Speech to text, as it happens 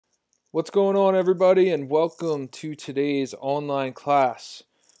What's going on, everybody, and welcome to today's online class.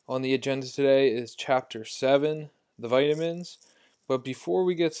 On the agenda today is Chapter 7, the vitamins. But before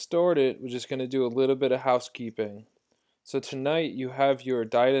we get started, we're just going to do a little bit of housekeeping. So tonight you have your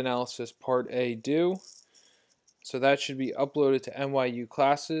diet analysis Part A due. So that should be uploaded to NYU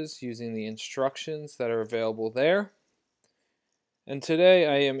classes using the instructions that are available there. And today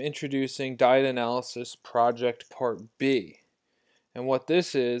I am introducing Diet Analysis Project Part B. And what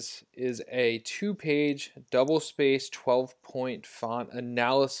this is a 2-page double-spaced 12-point font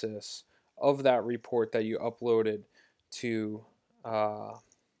analysis of that report that you uploaded to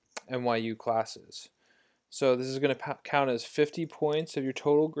NYU classes. So this is going to count as 50 points of your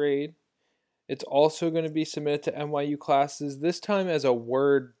total grade. It's also going to be submitted to NYU classes, this time as a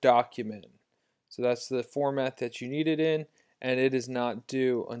Word document. So that's the format that you need it in, and it is not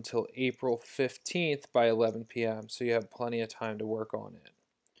due until April 15th by 11 p.m., so you have plenty of time to work on it.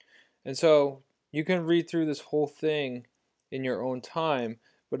 And so you can read through this whole thing in your own time,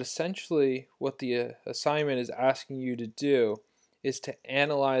 but essentially what the assignment is asking you to do is to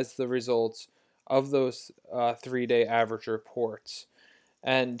analyze the results of those 3-day average reports.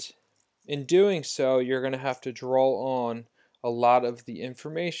 And in doing so, you're going to have to draw on a lot of the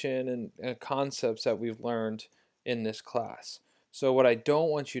information and concepts that we've learned in this class. So what I don't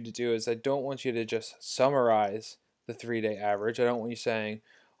want you to do is I don't want you to just summarize the 3-day average. I don't want you saying,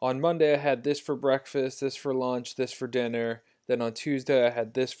 on Monday I had this for breakfast, this for lunch, this for dinner. Then on Tuesday I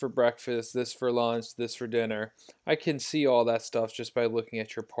had this for breakfast, this for lunch, this for dinner. I can see all that stuff just by looking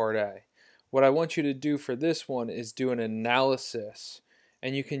at your Part A. What I want you to do for this one is do an analysis.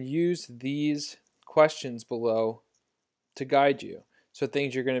 And you can use these questions below to guide you. So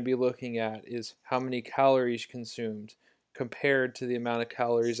things you're going to be looking at is how many calories consumed compared to the amount of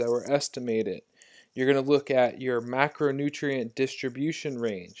calories that were estimated. You're going to look at your macronutrient distribution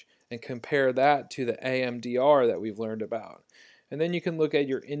range and compare that to the AMDR that we've learned about. And then you can look at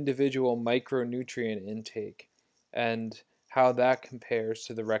your individual micronutrient intake and how that compares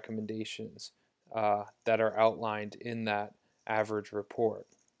to the recommendations that are outlined in that average report.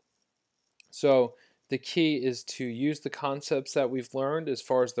 So the key is to use the concepts that we've learned as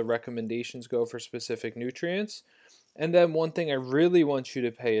far as the recommendations go for specific nutrients. And then one thing I really want you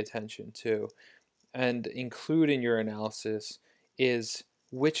to pay attention to and include in your analysis is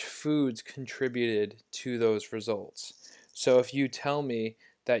which foods contributed to those results. So if you tell me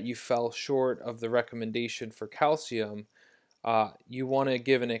that you fell short of the recommendation for calcium, you want to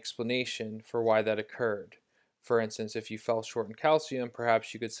give an explanation for why that occurred. For instance, if you fell short in calcium,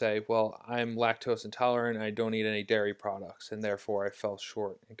 perhaps you could say, well, I'm lactose intolerant and I don't eat any dairy products, and therefore I fell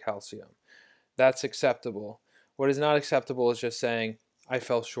short in calcium. That's acceptable. What is not acceptable is just saying, I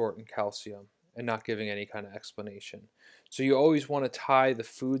fell short in calcium, and not giving any kind of explanation. So you always want to tie the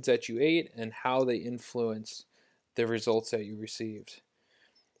foods that you ate and how they influence the results that you received.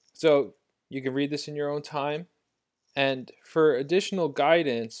 So you can read this in your own time. And for additional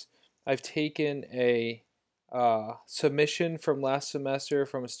guidance, I've taken a submission from last semester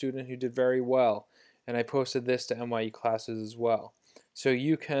from a student who did very well, and I posted this to NYU classes as well. So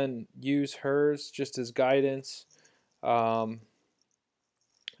you can use hers just as guidance, and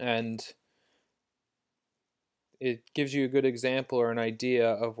it gives you a good example or an idea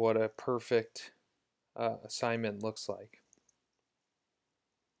of what a perfect assignment looks like.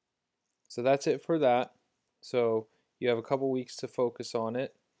 So that's it for that. So you have a couple weeks to focus on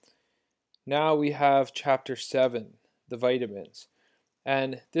it. Now we have Chapter 7, the vitamins.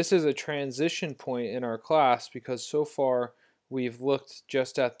 And this is a transition point in our class because so far we've looked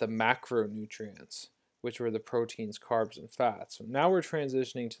just at the macronutrients, which were the proteins, carbs, and fats. So now we're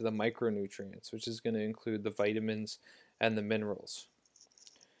transitioning to the micronutrients, which is going to include the vitamins and the minerals.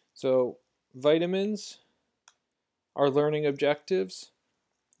 So vitamins are learning objectives.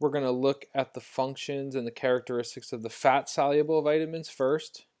 We're going to look at the functions and the characteristics of the fat-soluble vitamins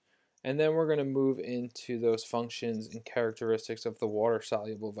first. And then we're going to move into those functions and characteristics of the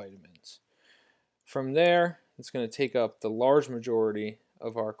water-soluble vitamins. From there, it's going to take up the large majority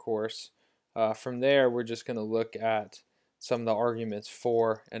of our course. From there, we're just going to look at some of the arguments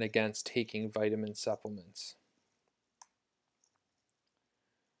for and against taking vitamin supplements.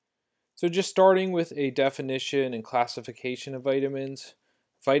 So just starting with a definition and classification of vitamins.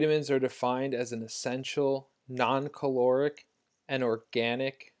 Vitamins are defined as an essential, non-caloric, and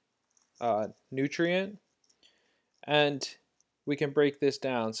organic nutrient, and we can break this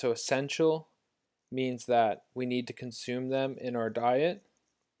down. So essential means that we need to consume them in our diet.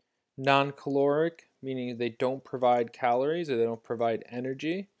 Non-caloric, meaning they don't provide calories or they don't provide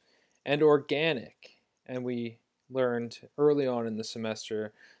energy. And organic, and we learned early on in the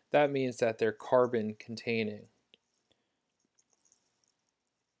semester that means that they're carbon containing.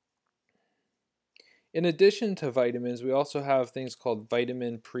 In addition to vitamins, we also have things called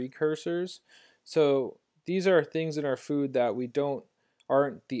vitamin precursors. So these are things in our food that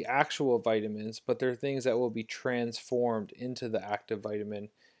aren't the actual vitamins, but they're things that will be transformed into the active vitamin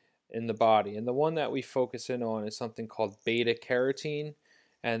in the body. And the one that we focus in on is something called beta carotene,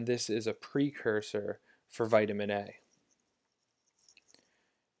 and this is a precursor for vitamin A.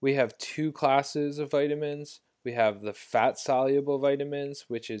 We have two classes of vitamins. We have the fat-soluble vitamins,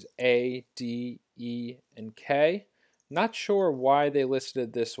 which is A, D, E, and K. Not sure why they listed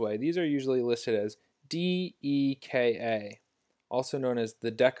it this way. These are usually listed as D, E, K, A, also known as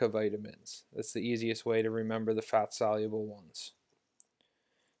the decavitamins. That's the easiest way to remember the fat-soluble ones.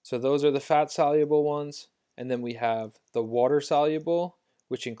 So those are the fat-soluble ones, and then we have the water-soluble,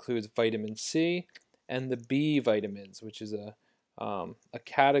 which includes vitamin C, and the B vitamins, which is a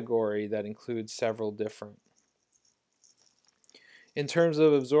category that includes several different. In terms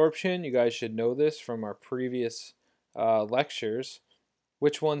of absorption, you guys should know this from our previous lectures.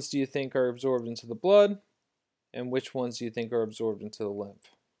 Which ones do you think are absorbed into the blood, and which ones do you think are absorbed into the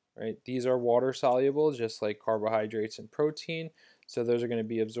lymph? Right? These are water soluble, just like carbohydrates and protein, so those are going to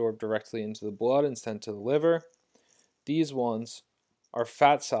be absorbed directly into the blood and sent to the liver. These ones are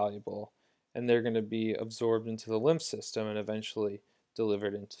fat soluble, and they're going to be absorbed into the lymph system and eventually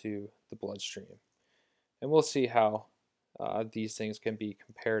delivered into the bloodstream. And we'll see how these things can be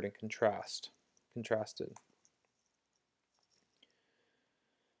compared and contrasted.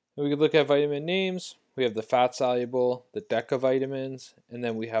 And we could look at vitamin names. We have the fat-soluble, the decavitamins, and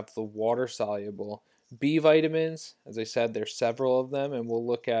then we have the water-soluble B vitamins. As I said, there's several of them, and we'll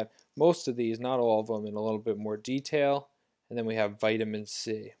look at most of these, not all of them, in a little bit more detail. And then we have vitamin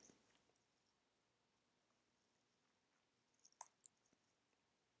C.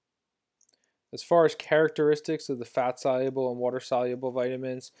 As far as characteristics of the fat-soluble and water-soluble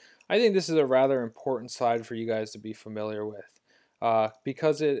vitamins, I think this is a rather important slide for you guys to be familiar with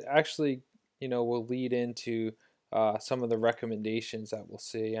because it actually, will lead into some of the recommendations that we'll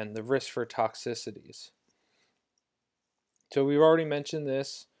see and the risk for toxicities. So we've already mentioned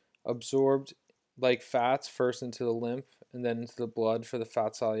this, absorbed like fats first into the lymph and then into the blood for the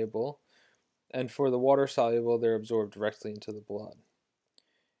fat-soluble. And for the water-soluble, they're absorbed directly into the blood.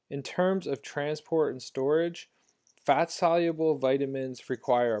 In terms of transport and storage, fat-soluble vitamins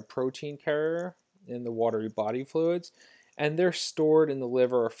require a protein carrier in the watery body fluids, and they're stored in the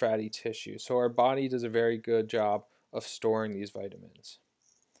liver or fatty tissue. So our body does a very good job of storing these vitamins.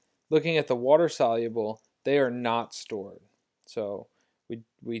 Looking at the water-soluble, they are not stored. So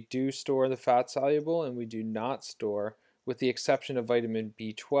we do store the fat-soluble, and we do not store, with the exception of vitamin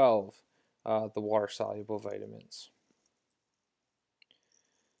B12, the water-soluble vitamins.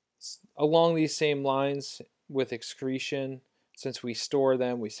 Along these same lines with excretion, since we store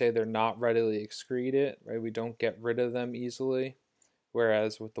them, we say they're not readily excreted, right? We don't get rid of them easily,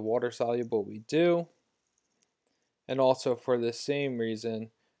 whereas with the water soluble we do. And also for the same reason,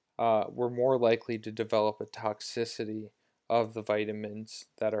 we're more likely to develop a toxicity of the vitamins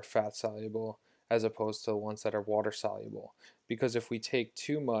that are fat soluble as opposed to the ones that are water soluble. Because if we take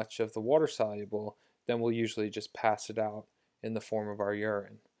too much of the water soluble, then we'll usually just pass it out in the form of our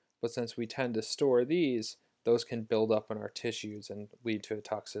urine. But since we tend to store these, those can build up in our tissues and lead to a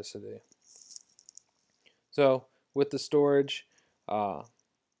toxicity. So with the storage, it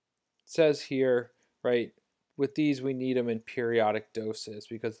says here, right, with these we need them in periodic doses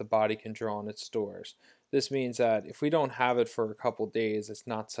because the body can draw on its stores. This means that if we don't have it for a couple days, it's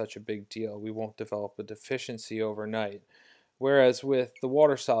not such a big deal. We won't develop a deficiency overnight. Whereas with the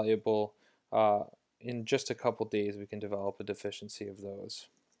water soluble, in just a couple days we can develop a deficiency of those.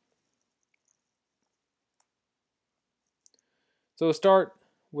 So we'll start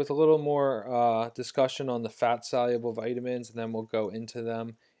with a little more discussion on the fat-soluble vitamins, and then we'll go into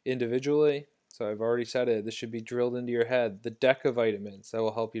them individually. So I've already said it, this should be drilled into your head. The decavitamins, that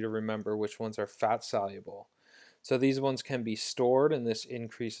will help you to remember which ones are fat-soluble. So these ones can be stored, and this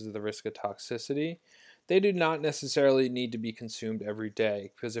increases the risk of toxicity. They do not necessarily need to be consumed every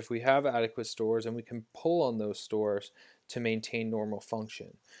day, because if we have adequate stores and we can pull on those stores to maintain normal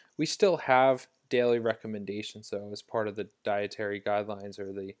function. We still have daily recommendations, though, as part of the dietary guidelines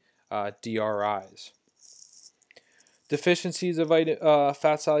or the DRIs. Deficiencies of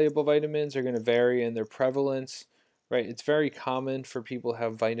fat-soluble vitamins are going to vary in their prevalence. Right? It's very common for people to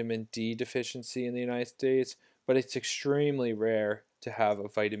have vitamin D deficiency in the United States, but it's extremely rare to have a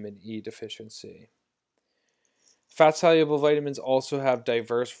vitamin E deficiency. Fat-soluble vitamins also have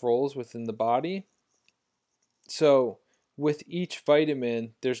diverse roles within the body. So with each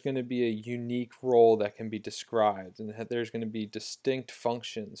vitamin, there's going to be a unique role that can be described, and there's going to be distinct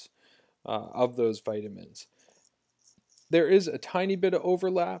functions of those vitamins. There is a tiny bit of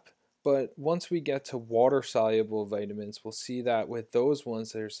overlap, but once we get to water-soluble vitamins, we'll see that with those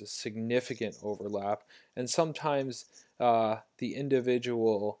ones there's a significant overlap, and sometimes the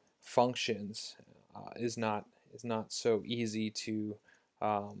individual functions is not so easy to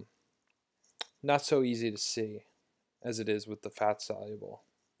um, see as it is with the fat soluble.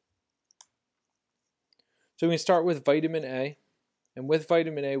 So we start with vitamin A, and with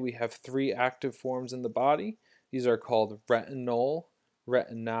vitamin A we have 3 active forms in the body. These are called retinol,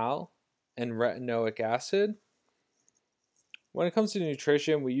 retinal, and retinoic acid. When it comes to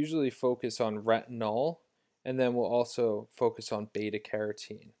nutrition, we usually focus on retinol, and then we'll also focus on beta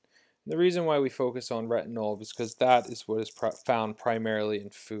carotene. And the reason why we focus on retinol is because that is what is found primarily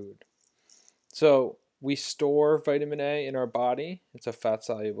in food. So we store vitamin A in our body. It's a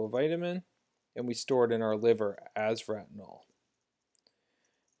fat-soluble vitamin, and we store it in our liver as retinol.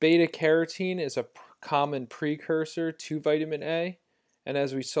 Beta carotene is a common precursor to vitamin A, and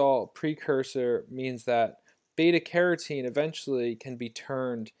as we saw, precursor means that beta carotene eventually can be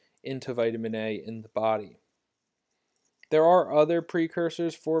turned into vitamin A in the body. There are other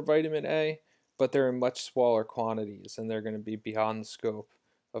precursors for vitamin A, but they're in much smaller quantities, and they're going to be beyond the scope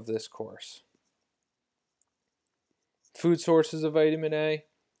of this course. Food sources of vitamin A.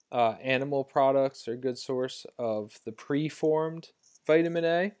 Animal products are a good source of the preformed vitamin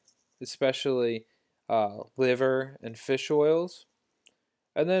A, especially liver and fish oils.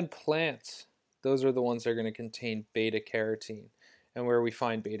 And then plants. Those are the ones that are going to contain beta carotene. And where we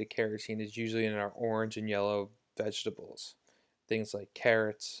find beta carotene is usually in our orange and yellow vegetables. Things like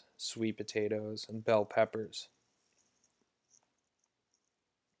carrots, sweet potatoes, and bell peppers.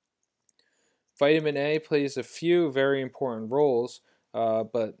 Vitamin A plays a few very important roles,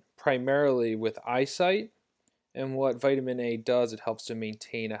 but primarily with eyesight. And what vitamin A does, it helps to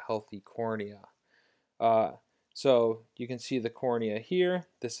maintain a healthy cornea. So you can see the cornea here.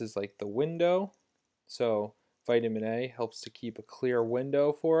 This is like the window. So vitamin A helps to keep a clear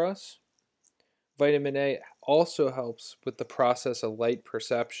window for us. Vitamin A also helps with the process of light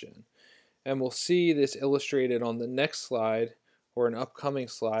perception. And we'll see this illustrated on the next slide or an upcoming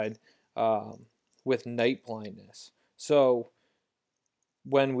slide with night blindness. So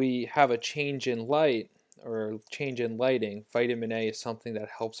when we have a change in light or change in lighting, vitamin A is something that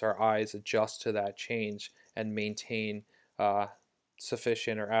helps our eyes adjust to that change and maintain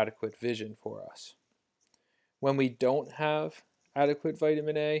sufficient or adequate vision for us. When we don't have adequate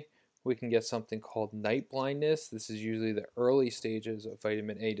vitamin A, we can get something called night blindness. This is usually the early stages of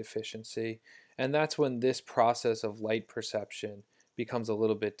vitamin A deficiency, and that's when this process of light perception becomes a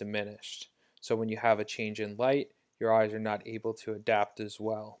little bit diminished. So when you have a change in light, your eyes are not able to adapt as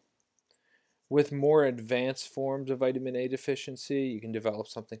well. With more advanced forms of vitamin A deficiency, you can develop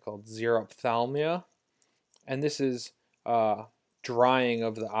something called xerophthalmia, and this is drying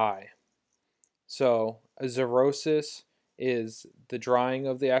of the eye. So a xerosis is the drying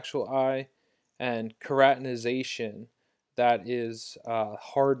of the actual eye, and keratinization, that is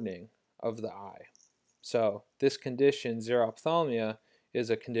hardening of the eye. So this condition, xerophthalmia, is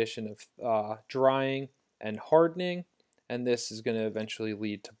a condition of drying and hardening, and this is going to eventually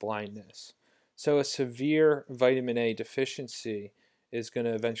lead to blindness. So a severe vitamin A deficiency is going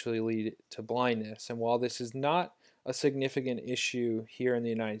to eventually lead to blindness, and while this is not a significant issue here in the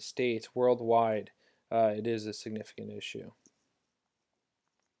United States, worldwide it is a significant issue.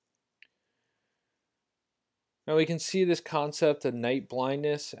 Now we can see this concept of night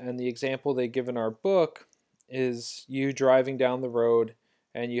blindness, and the example they give in our book is you driving down the road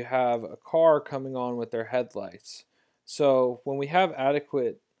and you have a car coming on with their headlights. So when we have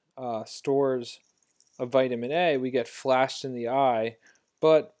adequate stores of vitamin A, we get flashed in the eye,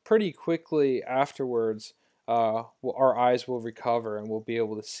 but pretty quickly afterwards our eyes will recover and we'll be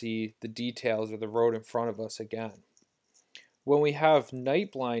able to see the details of the road in front of us again. When we have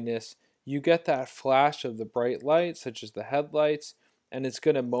night blindness, you get that flash of the bright light, such as the headlights, and it's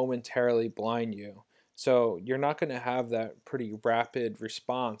going to momentarily blind you. So you're not going to have that pretty rapid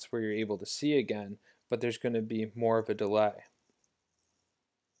response where you're able to see again, but there's going to be more of a delay.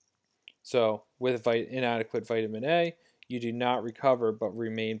 So with inadequate vitamin A, you do not recover but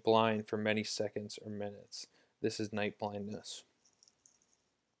remain blind for many seconds or minutes. This is night blindness.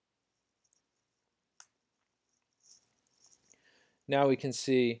 Now we can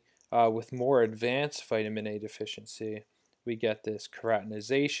see with more advanced vitamin A deficiency, we get this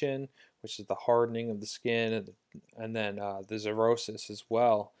keratinization, which is the hardening of the skin, and then the xerosis as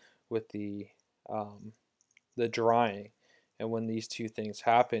well with the drying. And when these two things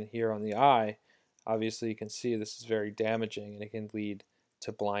happen here on the eye, obviously you can see this is very damaging and it can lead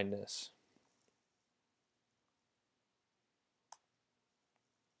to blindness.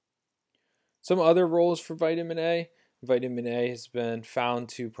 Some other roles for vitamin A. Vitamin A has been found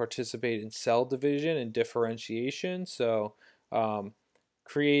to participate in cell division and differentiation. So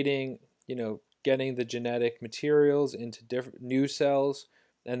creating, getting the genetic materials into different new cells,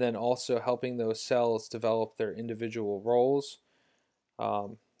 and then also helping those cells develop their individual roles.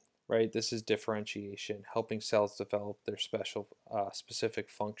 Right, this is differentiation, helping cells develop their specific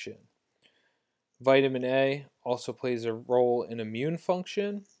function. Vitamin A also plays a role in immune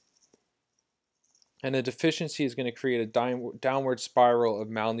function. And a deficiency is going to create a downward spiral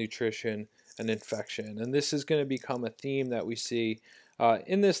of malnutrition and infection. And this is going to become a theme that we see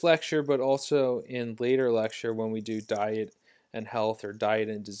in this lecture, but also in later lecture when we do diet and health or diet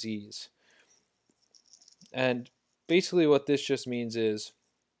and disease. And basically what this just means is,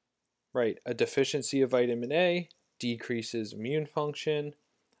 right, a deficiency of vitamin A decreases immune function.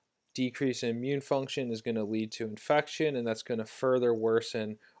 Decrease in immune function is going to lead to infection, and that's going to further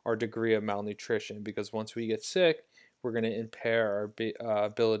worsen our degree of malnutrition, because once we get sick, we're going to impair our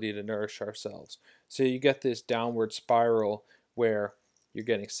ability to nourish ourselves. So you get this downward spiral where you're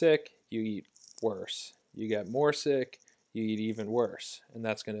getting sick, you eat worse. You get more sick, you eat even worse, and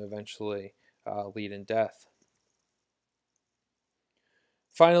that's going to eventually lead in death.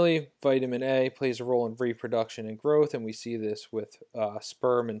 Finally, vitamin A plays a role in reproduction and growth, and we see this with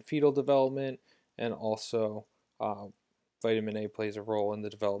sperm and fetal development, and also vitamin A plays a role in the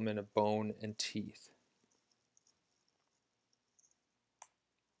development of bone and teeth.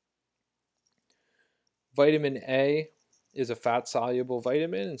 Vitamin A is a fat-soluble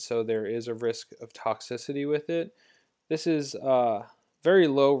vitamin, and so there is a risk of toxicity with it. This is very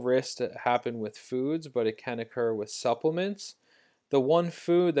low risk to happen with foods, but it can occur with supplements. The one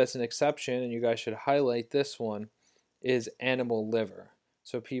food that's an exception, and you guys should highlight this one, is animal liver.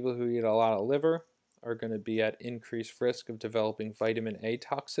 So people who eat a lot of liver are going to be at increased risk of developing vitamin A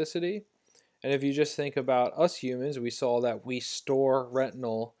toxicity. And if you just think about us humans, we saw that we store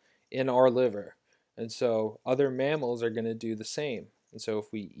retinol in our liver. And so other mammals are going to do the same. And so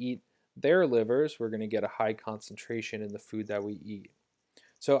if we eat their livers, we're going to get a high concentration in the food that we eat.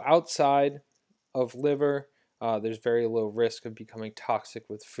 So outside of liver, there's very low risk of becoming toxic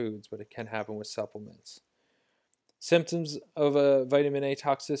with foods, but it can happen with supplements. Symptoms of a vitamin A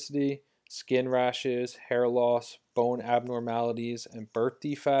toxicity: skin rashes, hair loss, bone abnormalities, and birth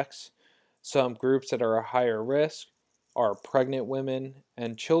defects. Some groups that are a higher risk are pregnant women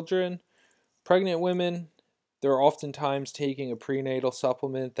and children. Pregnant women, they're oftentimes taking a prenatal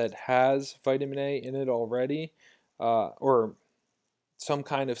supplement that has vitamin A in it already, or some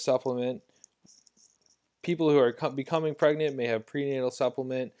kind of supplement. People who are becoming pregnant may have prenatal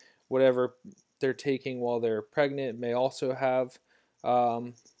supplement. Whatever they're taking while they're pregnant may also have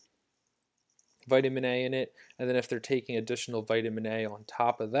vitamin A in it. And then if they're taking additional vitamin A on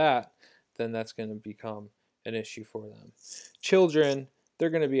top of that, then that's going to become an issue for them. Children, they're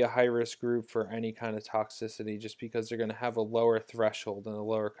going to be a high-risk group for any kind of toxicity, just because they're going to have a lower threshold and a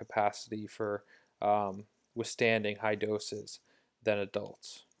lower capacity for withstanding high doses than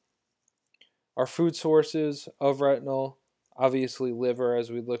adults. Our food sources of retinol: obviously liver,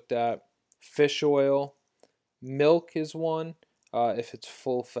 as we looked at, fish oil, milk is one, if it's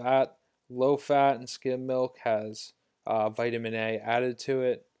full fat. Low fat and skim milk has vitamin A added to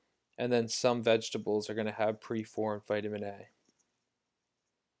it, and then some vegetables are going to have preformed vitamin A.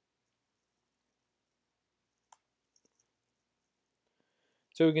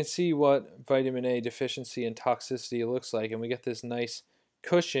 So we can see what vitamin A deficiency and toxicity looks like, and we get this nice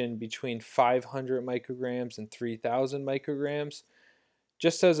cushion between 500 micrograms and 3,000 micrograms.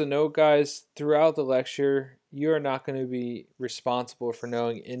 Just as a note, guys, throughout the lecture, you are not going to be responsible for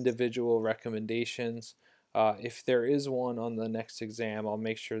knowing individual recommendations. If there is one on the next exam, I'll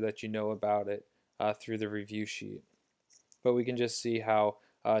make sure that you know about it through the review sheet. But we can just see how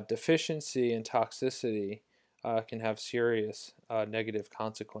deficiency and toxicity can have serious negative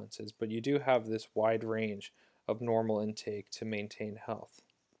consequences. But you do have this wide range of normal intake to maintain health.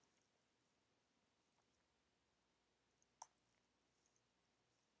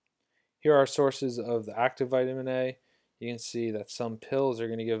 Here are sources of the active vitamin A. You can see that some pills are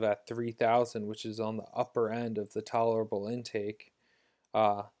going to give at 3,000, which is on the upper end of the tolerable intake.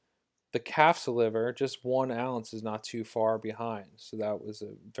 The calf's liver, just 1 ounce, is not too far behind. So that was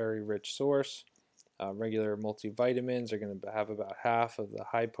a very rich source. Regular multivitamins are going to have about half of the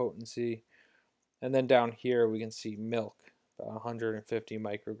high potency. And then down here we can see milk, about 150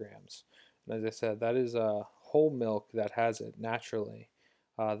 micrograms. And as I said, that is a whole milk that has it naturally.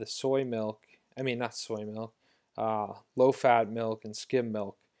 The soy milk, not soy milk, low-fat milk and skim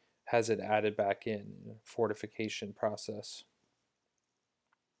milk has it added back in a fortification process.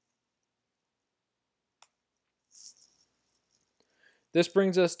 This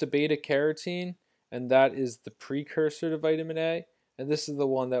brings us to beta carotene, and that is the precursor to vitamin A, and this is the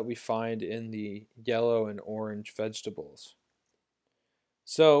one that we find in the yellow and orange vegetables.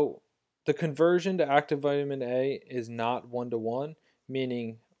 So the conversion to active vitamin A is not 1-to-1,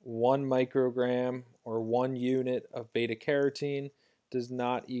 meaning 1 microgram or 1 unit of beta carotene does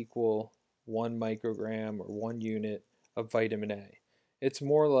not equal 1 microgram or 1 unit of vitamin A. It's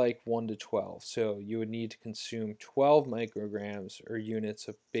more like 1-to-12, so you would need to consume 12 micrograms or units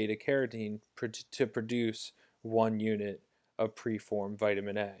of beta carotene to produce 1 unit of preformed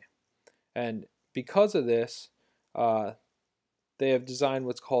vitamin A. And because of this, they have designed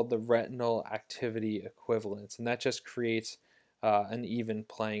what's called the retinal activity equivalence, and that just creates an even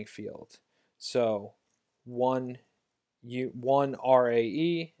playing field. So 1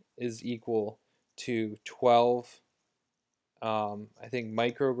 RAE is equal to 12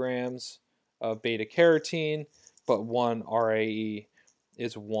 micrograms of beta carotene, but 1 RAE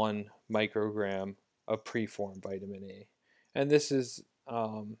is 1 microgram of preformed vitamin E. And this is,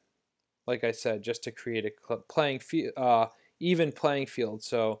 like I said, just to create a even playing field.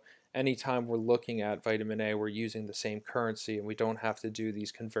 So anytime we're looking at vitamin A, we're using the same currency and we don't have to do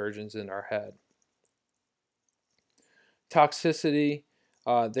these conversions in our head. Toxicity,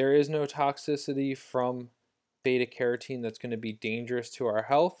 there is no toxicity from beta carotene that's going to be dangerous to our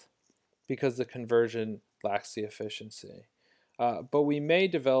health because the conversion lacks the efficiency. But we may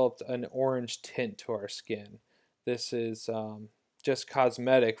develop an orange tint to our skin. This is just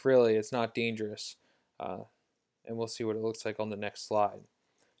cosmetic, really. It's not dangerous. And we'll see what it looks like on the next slide.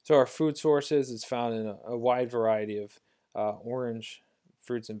 So our food sources is found in a wide variety of orange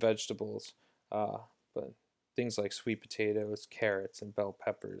fruits and vegetables, but things like sweet potatoes, carrots, and bell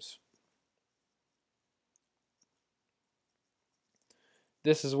peppers.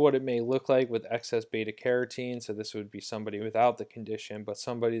 This is what it may look like with excess beta carotene. So this would be somebody without the condition, but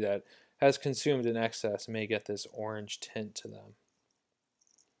somebody that has consumed in excess may get this orange tint to them.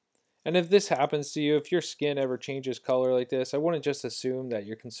 And if this happens to you, if your skin ever changes color like this, I wouldn't just assume that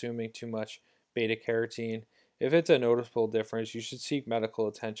you're consuming too much beta carotene. If it's a noticeable difference, you should seek medical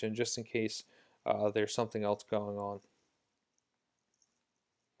attention just in case there's something else going on.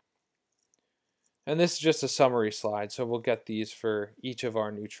 And this is just a summary slide, so we'll get these for each of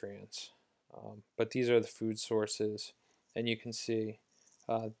our nutrients. But these are the food sources, and you can see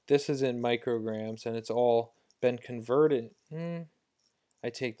this is in micrograms, and it's all been converted. I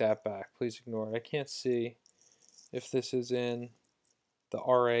take that back. Please ignore it. I can't see if this is in the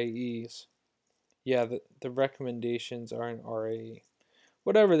RAEs. Yeah, the recommendations are in RAE.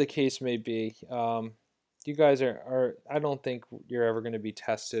 Whatever the case may be, you guys are I don't think you're ever going to be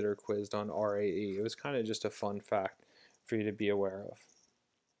tested or quizzed on RAE. It was kind of just a fun fact for you to be aware of.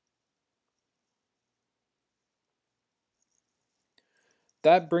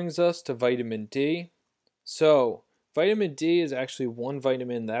 That brings us to vitamin D. So vitamin D is actually one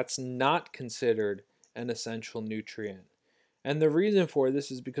vitamin that's not considered an essential nutrient. And the reason for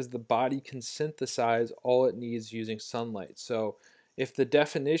this is because the body can synthesize all it needs using sunlight. So if the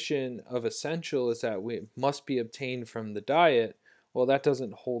definition of essential is that it must be obtained from the diet, well, that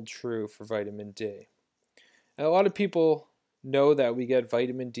doesn't hold true for vitamin D. And a lot of people know that we get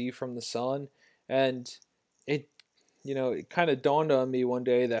vitamin D from the sun, and it kind of dawned on me one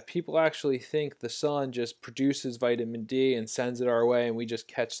day that people actually think the sun just produces vitamin D and sends it our way, and we just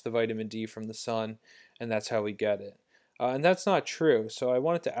catch the vitamin D from the sun, and that's how we get it. And that's not true. So I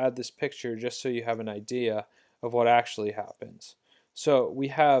wanted to add this picture just so you have an idea of what actually happens. So we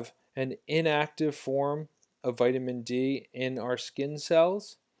have an inactive form of vitamin D in our skin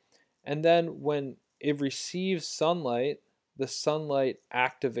cells, and then when it receives sunlight, the sunlight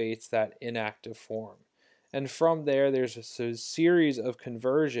activates that inactive form. And from there, there's a series of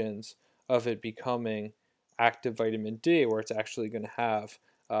conversions of it becoming active vitamin D, where it's actually going to have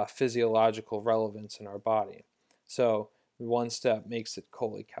physiological relevance in our body. So one step makes it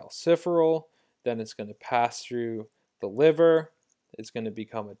cholecalciferol, then it's going to pass through the liver, it's going to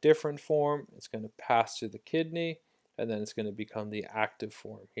become a different form, it's going to pass through the kidney, and then it's going to become the active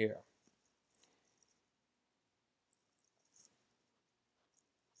form here.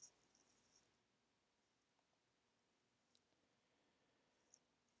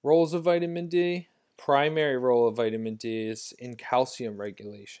 Roles of vitamin D. Primary role of vitamin D is in calcium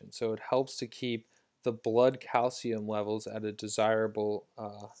regulation. So it helps to keep the blood calcium levels at a desirable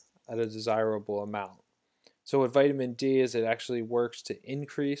amount. So what vitamin D is, it actually works to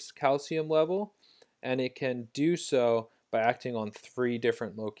increase calcium level, and it can do so by acting on 3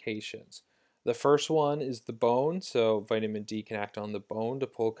 different locations. The first one is the bone, so vitamin D can act on the bone to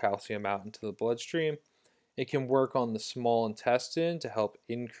pull calcium out into the bloodstream. It can work on the small intestine to help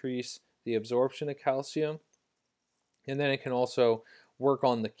increase the absorption of calcium. And then it can also work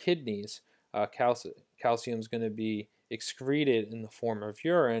on the kidneys. Calcium is going to be excreted in the form of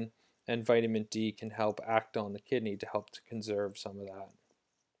urine, and vitamin D can help act on the kidney to help to conserve some of that.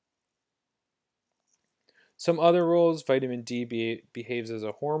 Some other roles, vitamin D behaves as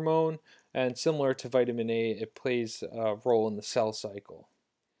a hormone, and similar to vitamin A, it plays a role in the cell cycle.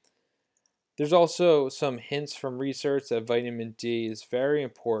 There's also some hints from research that vitamin D is very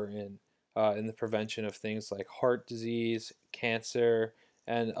important in the prevention of things like heart disease, cancer,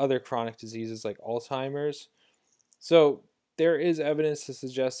 and other chronic diseases like Alzheimer's. So there is evidence to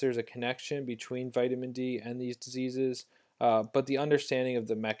suggest there's a connection between vitamin D and these diseases, but the understanding of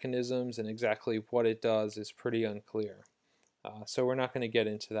the mechanisms and exactly what it does is pretty unclear. So we're not going to get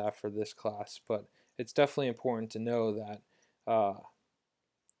into that for this class, but it's definitely important to know that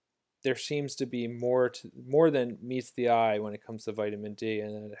there seems to be more than meets the eye when it comes to vitamin D,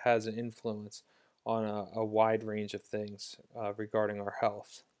 and it has an influence on a wide range of things regarding our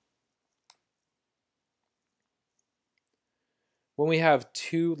health. When we have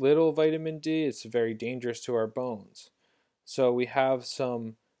too little vitamin D, it's very dangerous to our bones. So we have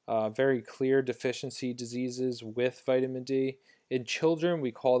some very clear deficiency diseases with vitamin D. In children,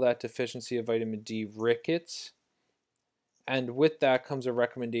 we call that deficiency of vitamin D rickets. And with that comes a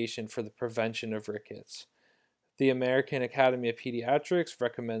recommendation for the prevention of rickets. The American Academy of Pediatrics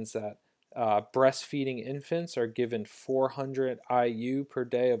recommends that breastfeeding infants are given 400 IU per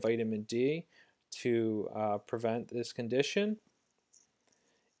day of vitamin D to prevent this condition.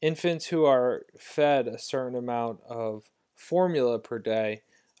 Infants who are fed a certain amount of formula per day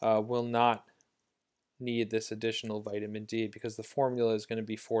will not need this additional vitamin D because the formula is going to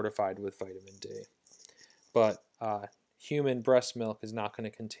be fortified with vitamin D. But human breast milk is not going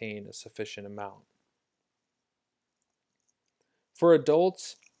to contain a sufficient amount. For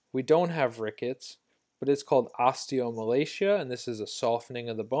adults, we don't have rickets, but it's called osteomalacia, and this is a softening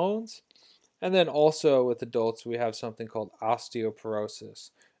of the bones. And then also with adults, we have something called osteoporosis,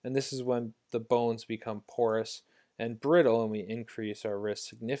 and this is when the bones become porous and brittle, and we increase our risk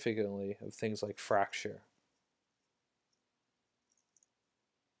significantly of things like fracture.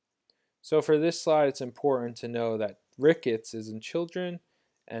 So for this slide, it's important to know that rickets is in children,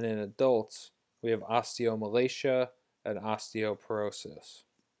 and in adults, we have osteomalacia and osteoporosis.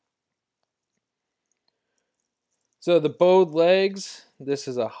 So the bowed legs, this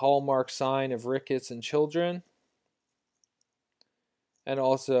is a hallmark sign of rickets in children. And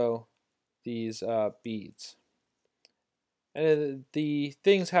also these beads. And the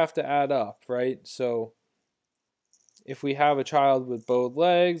things have to add up, right? So if we have a child with bowed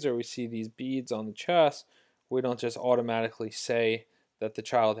legs or we see these beads on the chest, we don't just automatically say that the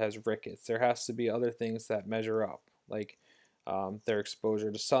child has rickets. There has to be other things that measure up, like their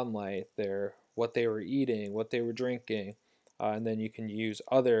exposure to sunlight, what they were eating, what they were drinking, and then you can use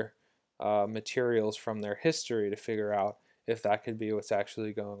other materials from their history to figure out if that could be what's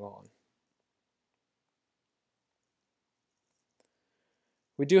actually going on.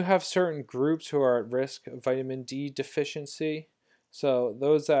 We do have certain groups who are at risk of vitamin D deficiency. So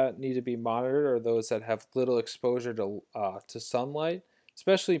those that need to be monitored are those that have little exposure to sunlight,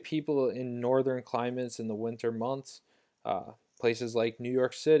 especially people in northern climates in the winter months, places like New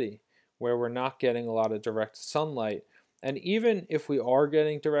York City, where we're not getting a lot of direct sunlight. And even if we are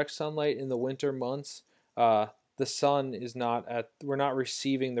getting direct sunlight in the winter months, the sun is we're not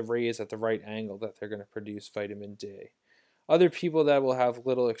receiving the rays at the right angle that they're going to produce vitamin D. Other people that will have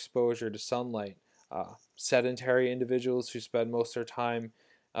little exposure to sunlight, sedentary individuals who spend most of their time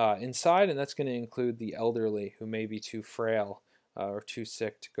inside, and that's going to include the elderly who may be too frail or too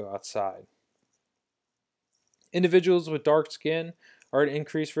sick to go outside. Individuals with dark skin are at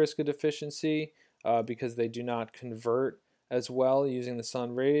increased risk of deficiency because they do not convert as well using the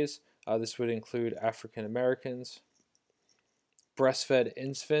sun rays. This would include African Americans. Breastfed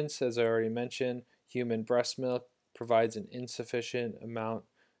infants, as I already mentioned, human breast milk provides an insufficient amount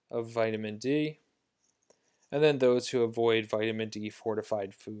of vitamin D. And then those who avoid vitamin D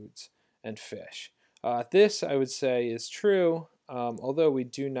fortified foods and fish. This, I would say, is true, although we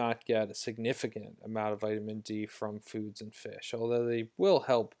do not get a significant amount of vitamin D from foods and fish, although they will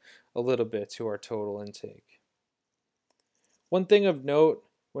help a little bit to our total intake. One thing of note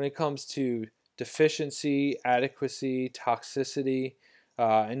when it comes to deficiency, adequacy, toxicity,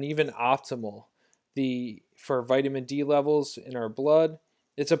 and even optimal, for vitamin D levels in our blood,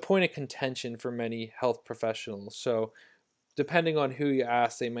 it's a point of contention for many health professionals. So depending on who you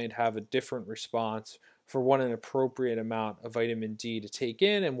ask, they might have a different response for what an appropriate amount of vitamin D to take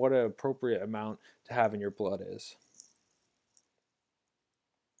in and what an appropriate amount to have in your blood is.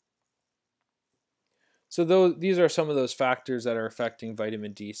 So these are some of those factors that are affecting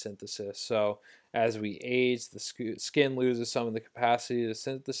vitamin D synthesis. So as we age, the skin loses some of the capacity to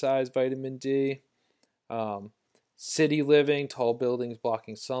synthesize vitamin D. Um, City living, tall buildings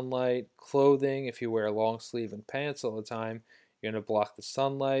blocking sunlight. Clothing, if you wear long sleeve and pants all the time, you're going to block the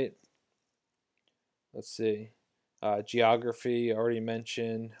sunlight. Let's see. Geography, already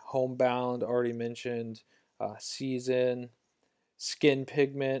mentioned. Homebound, already mentioned. Season. Skin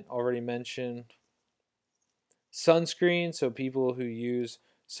pigment, already mentioned. Sunscreen, so people who use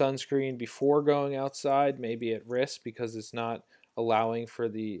sunscreen before going outside may be at risk because it's not allowing for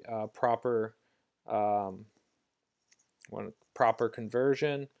the um, proper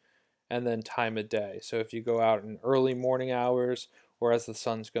conversion. And then time of day. So if you go out in early morning hours or as the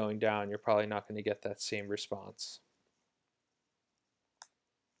sun's going down, you're probably not going to get that same response.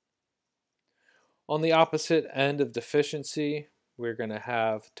 On the opposite end of deficiency, we're going to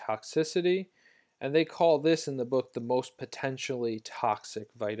have toxicity, and they call this in the book the most potentially toxic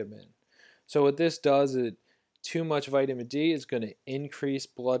vitamin. So what this does is too much vitamin D is going to increase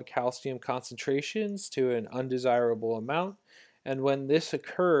blood calcium concentrations to an undesirable amount, and when this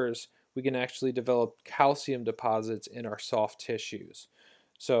occurs, we can actually develop calcium deposits in our soft tissues.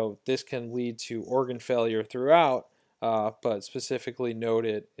 So this can lead to organ failure throughout, but specifically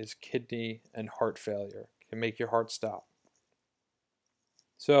noted is kidney and heart failure. It can make your heart stop.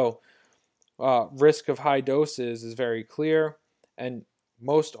 So risk of high doses is very clear, and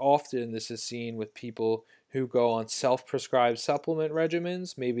most often this is seen with people who go on self-prescribed supplement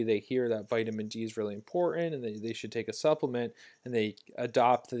regimens. Maybe they hear that vitamin D is really important and they should take a supplement, and they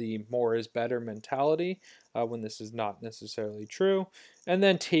adopt the more is better mentality when this is not necessarily true, and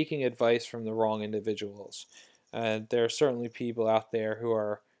then taking advice from the wrong individuals. There are certainly people out there who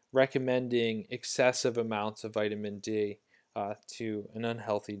are recommending excessive amounts of vitamin D to an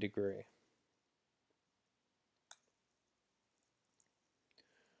unhealthy degree.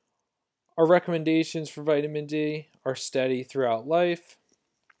 Our recommendations for vitamin D are steady throughout life.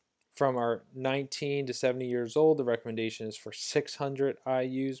 From our 19 to 70 years old, the recommendation is for 600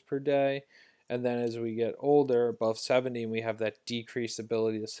 IUs per day. And then as we get older, above 70, and we have that decreased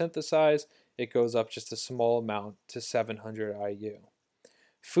ability to synthesize, it goes up just a small amount to 700 IU.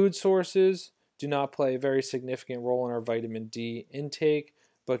 Food sources do not play a very significant role in our vitamin D intake,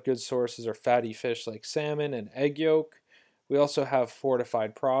 but good sources are fatty fish like salmon and egg yolk. We also have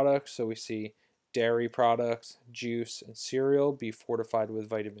fortified products, so we see dairy products, juice, and cereal be fortified with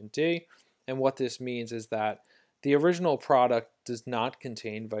vitamin D. And what this means is that the original product does not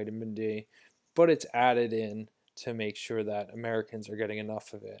contain vitamin D, but it's added in to make sure that Americans are getting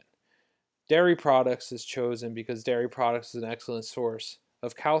enough of it. Dairy products is chosen because dairy products is an excellent source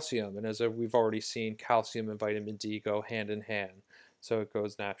of calcium, and as we've already seen, calcium and vitamin D go hand in hand, so it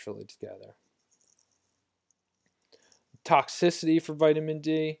goes naturally together. Toxicity for vitamin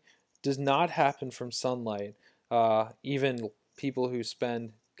D does not happen from sunlight. Even people who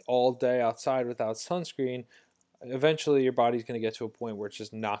spend all day outside without sunscreen, eventually your body's going to get to a point where it's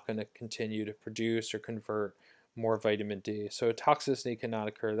just not going to continue to produce or convert more vitamin D. So toxicity cannot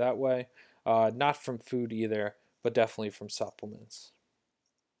occur that way. Not from food either, but definitely from supplements.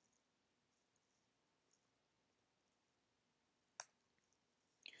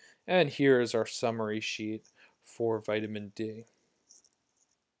 And here is our summary sheet for vitamin D.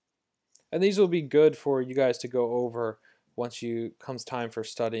 And these will be good for you guys to go over once comes time for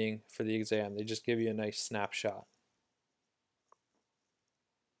studying for the exam. They just give you a nice snapshot.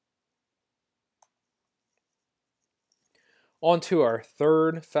 On to our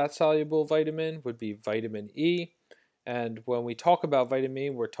third fat-soluble vitamin would be vitamin E. And when we talk about vitamin E,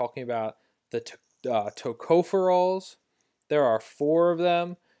 we're talking about the tocopherols. There are 4 of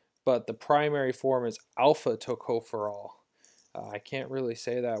them, but the primary form is alpha tocopherol. I can't really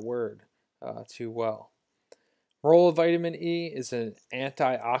say that word too well. Role of vitamin E is an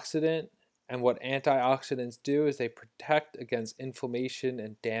antioxidant, and what antioxidants do is they protect against inflammation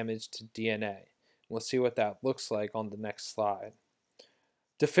and damage to DNA. We'll see what that looks like on the next slide.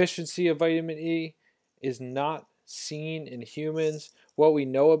 Deficiency of vitamin E is not seen in humans. What we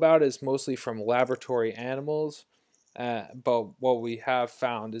know about is mostly from laboratory animals, but what we have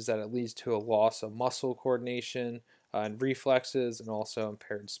found is that it leads to a loss of muscle coordination and reflexes, and also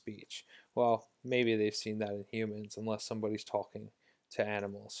impaired speech. Well, maybe they've seen that in humans, unless somebody's talking to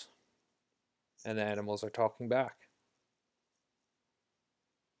animals. And the animals are talking back.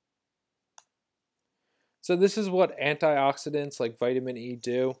 So this is what antioxidants like vitamin E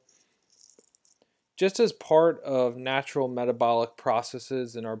do. Just as part of natural metabolic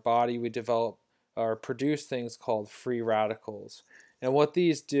processes in our body, we develop or produce things called free radicals. And what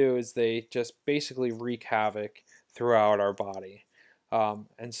these do is they just basically wreak havoc throughout our body.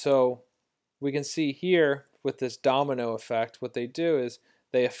 And so we can see here with this domino effect, what they do is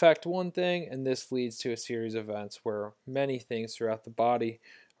they affect one thing, and this leads to a series of events where many things throughout the body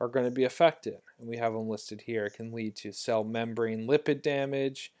are going to be affected. And we have them listed here. It can lead to cell membrane lipid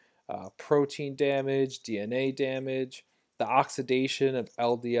damage, protein damage, DNA damage, the oxidation of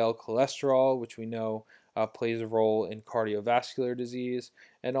LDL cholesterol, which we know plays a role in cardiovascular disease,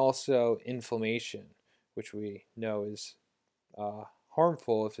 and also inflammation, which we know is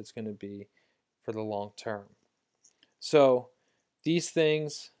harmful if it's going to be for the long term. So these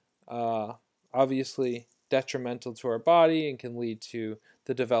things obviously detrimental to our body and can lead to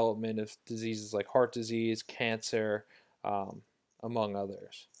the development of diseases like heart disease, cancer, among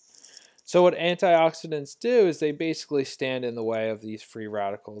others. So what antioxidants do is they basically stand in the way of these free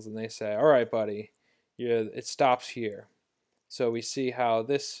radicals, and they say, all right, buddy, it stops here. So we see how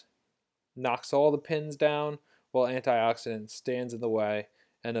this knocks all the pins down while antioxidant stands in the way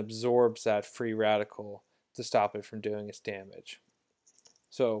and absorbs that free radical to stop it from doing its damage.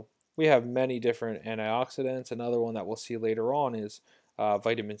 So we have many different antioxidants. Another one that we'll see later on is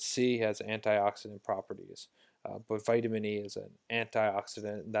vitamin C has antioxidant properties, but vitamin E is an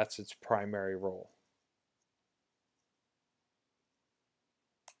antioxidant, and that's its primary role.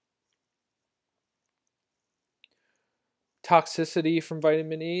 Toxicity from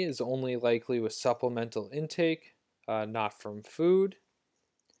vitamin E is only likely with supplemental intake, not from food.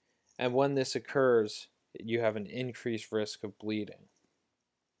 And when this occurs, you have an increased risk of bleeding.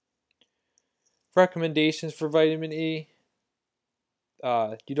 Recommendations for vitamin E.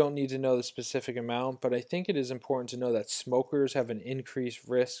 You don't need to know the specific amount, but I think it is important to know that smokers have an increased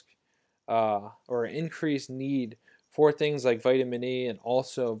risk or an increased need for things like vitamin E and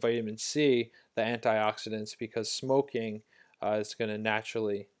also vitamin C, the antioxidants, because smoking is going to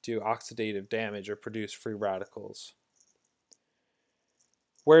naturally do oxidative damage or produce free radicals.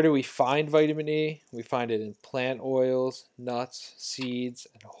 Where do we find vitamin E? We find it in plant oils, nuts, seeds,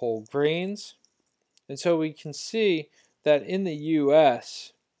 and whole grains. And so we can see that in the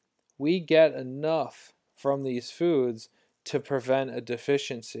US, we get enough from these foods to prevent a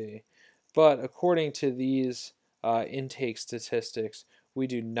deficiency. But according to these intake statistics, we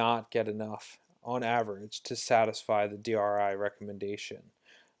do not get enough on average to satisfy the DRI recommendation.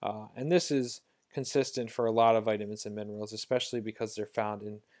 And this is consistent for a lot of vitamins and minerals, especially because they're found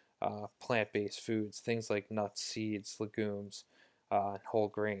in plant-based foods, things like nuts, seeds, legumes, and whole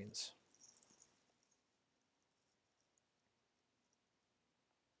grains.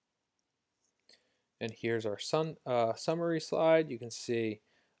 And here's our summary slide. You can see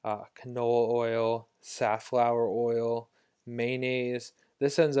canola oil, safflower oil, mayonnaise.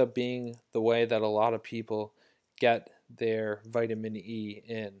 This ends up being the way that a lot of people get their vitamin E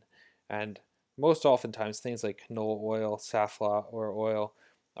in. And most oftentimes, things like canola oil, safflower oil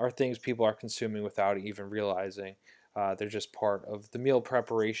are things people are consuming without even realizing. They're just part of the meal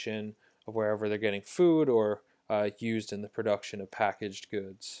preparation of wherever they're getting food or used in the production of packaged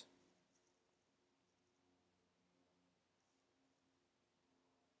goods.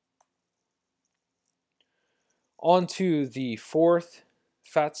 On to the fourth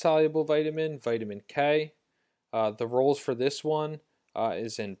fat-soluble vitamin, vitamin K. The roles for this one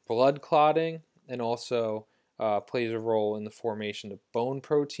is in blood clotting and also plays a role in the formation of bone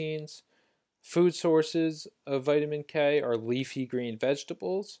proteins. Food sources of vitamin K are leafy green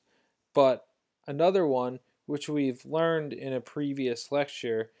vegetables, but another one, which we've learned in a previous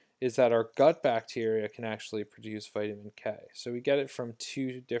lecture, is that our gut bacteria can actually produce vitamin K. So we get it from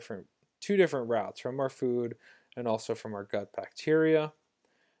two different routes, from our food and also from our gut bacteria.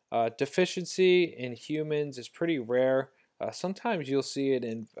 Deficiency in humans is pretty rare. Sometimes you'll see it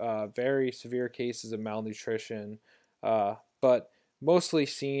in very severe cases of malnutrition, but mostly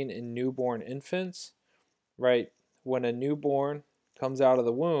seen in newborn infants, right? When a newborn comes out of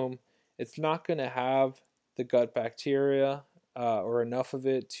the womb, it's not going to have the gut bacteria or enough of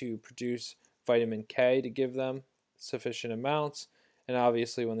it to produce vitamin K to give them sufficient amounts. And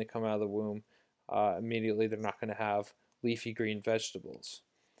obviously, when they come out of the womb, immediately they're not going to have leafy green vegetables.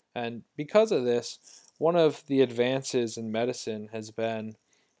 And because of this, one of the advances in medicine has been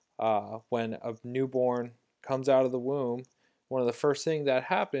when a newborn comes out of the womb, one of the first things that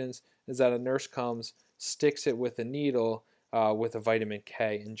happens is that a nurse comes, sticks it with a needle with a vitamin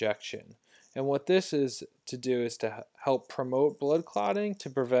K injection. And what this is to do is to help promote blood clotting to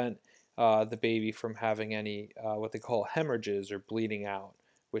prevent the baby from having any what they call hemorrhages or bleeding out,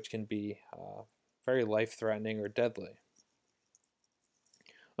 which can be very life-threatening or deadly.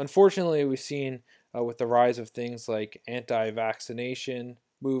 Unfortunately, we've seen with the rise of things like anti-vaccination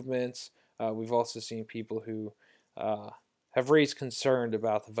movements, we've also seen people who have raised concern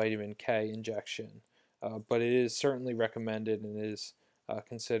about the vitamin K injection, but it is certainly recommended and is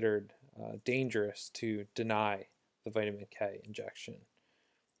considered dangerous to deny the vitamin K injection.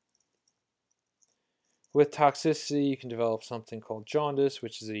 With toxicity, you can develop something called jaundice,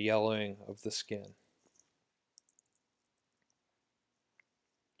 which is a yellowing of the skin.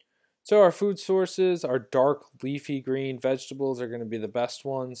 So our food sources, our dark leafy green vegetables are going to be the best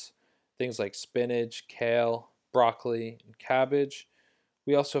ones. Things like spinach, kale, broccoli, and cabbage.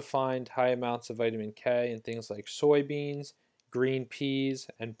 We also find high amounts of vitamin K in things like soybeans, green peas,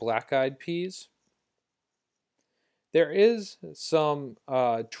 and black-eyed peas. There is some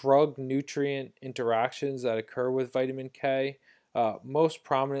drug-nutrient interactions that occur with vitamin K, most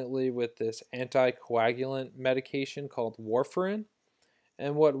prominently with this anticoagulant medication called warfarin.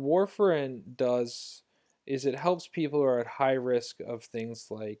 And what warfarin does is it helps people who are at high risk of things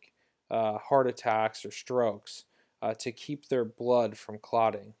like heart attacks or strokes to keep their blood from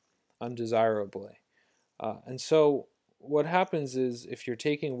clotting undesirably. And so what happens is if you're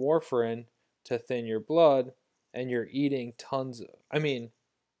taking warfarin to thin your blood and you're eating tons, and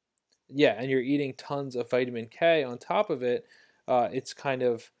you're eating tons of vitamin K on top of it, it's kind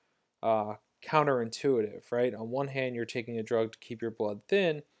of uh, counterintuitive, right? On one hand, you're taking a drug to keep your blood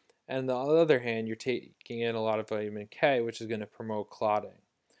thin, and on the other hand, you're taking in a lot of vitamin K, which is going to promote clotting.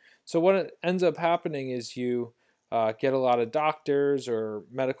 So what ends up happening is you get a lot of doctors or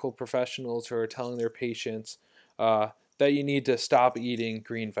medical professionals who are telling their patients that you need to stop eating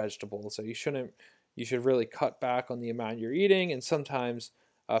green vegetables. So you should really cut back on the amount you're eating, and sometimes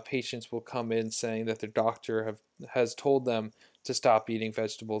patients will come in saying that their doctor has told them to stop eating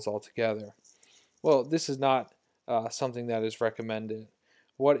vegetables altogether. Well, this is not something that is recommended.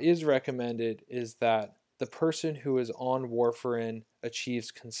 What is recommended is that the person who is on warfarin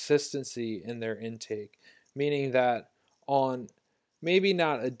achieves consistency in their intake, meaning that on maybe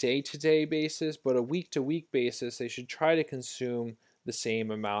not a day-to-day basis, but a week-to-week basis, they should try to consume the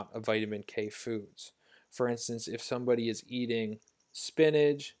same amount of vitamin K foods. For instance, if somebody is eating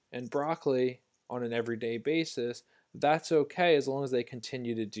spinach and broccoli on an everyday basis, that's okay as long as they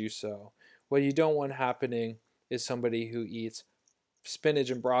continue to do so. What you don't want happening is somebody who eats spinach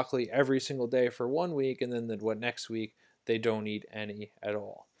and broccoli every single day for 1 week and then next week they don't eat any at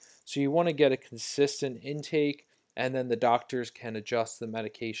all. So you want to get a consistent intake, and then the doctors can adjust the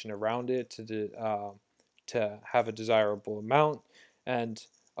medication around it to have a desirable amount. And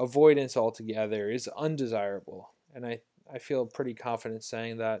avoidance altogether is undesirable. And I feel pretty confident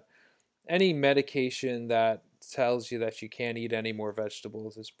saying that any medication that tells you that you can't eat any more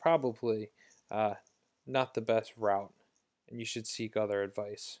vegetables is probably not the best route, and you should seek other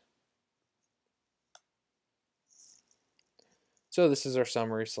advice. So this is our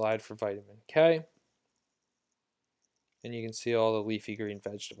summary slide for vitamin K, and you can see all the leafy green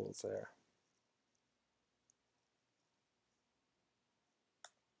vegetables there.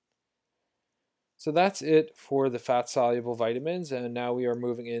 So that's it for the fat-soluble vitamins, and now we are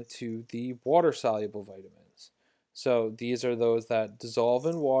moving into the water-soluble vitamins. So these are those that dissolve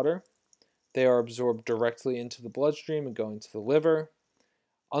in water. They are absorbed directly into the bloodstream and go into the liver.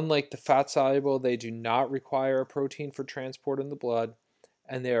 Unlike the fat-soluble, they do not require a protein for transport in the blood,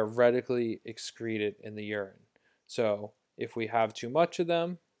 and they are readily excreted in the urine. So if we have too much of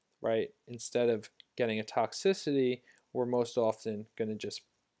them, right, instead of getting a toxicity, we're most often going to just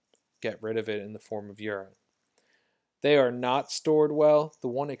get rid of it in the form of urine. They are not stored well, the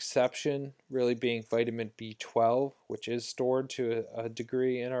one exception really being vitamin B12, which is stored to a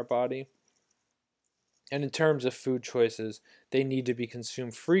degree in our body. And in terms of food choices, they need to be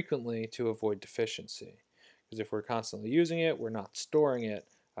consumed frequently to avoid deficiency. Because if we're constantly using it, we're not storing it,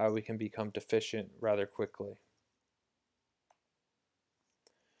 we can become deficient rather quickly.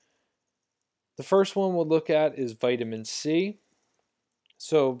 The first one we'll look at is vitamin C.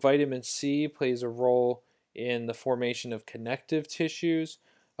 So vitamin C plays a role in the formation of connective tissues,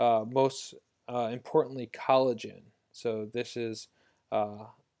 most importantly collagen. So this is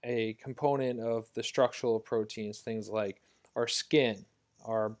a component of the structural proteins, things like our skin,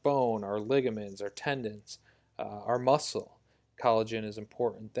 our bone, our ligaments, our tendons, our muscle. Collagen is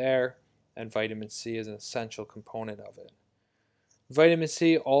important there, and vitamin C is an essential component of it. Vitamin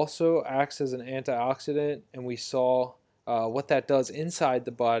C also acts as an antioxidant, and we saw what that does inside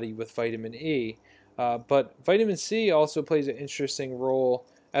the body with vitamin E. But vitamin C also plays an interesting role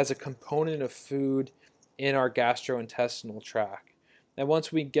as a component of food in our gastrointestinal tract. And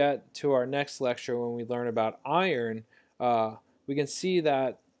once we get to our next lecture, when we learn about iron, we can see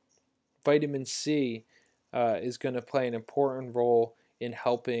that vitamin C is going to play an important role in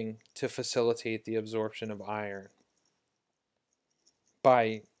helping to facilitate the absorption of iron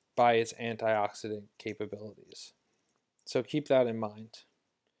by, by its antioxidant capabilities. So keep that in mind.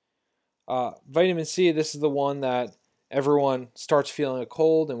 Vitamin C, this is the one that everyone starts feeling a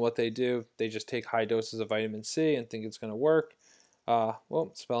cold, and what they do, they just take high doses of vitamin C and think it's going to work.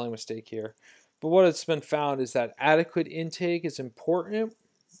 Well, spelling mistake here. But what it's been found is that adequate intake is important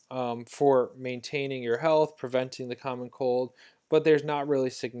for maintaining your health, preventing the common cold, but there's not really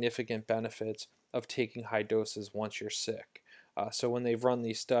significant benefits of taking high doses once you're sick. So when they've run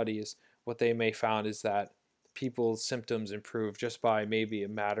these studies, what they may found is that people's symptoms improve just by maybe a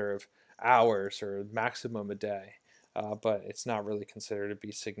matter of hours or maximum a day, but it's not really considered to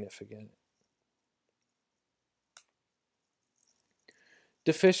be significant.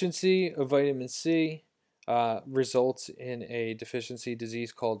 Deficiency of vitamin C results in a deficiency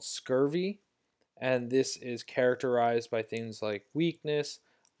disease called scurvy, and this is characterized by things like weakness,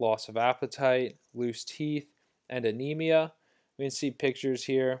 loss of appetite, loose teeth, and anemia. We can see pictures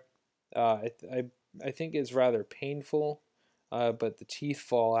here. I think it's rather painful, but the teeth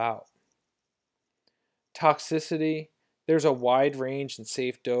fall out. Toxicity, there's a wide range and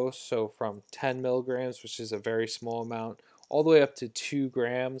safe dose, so from 10 milligrams, which is a very small amount, all the way up to 2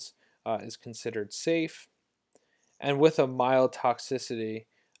 grams is considered safe. And with a mild toxicity,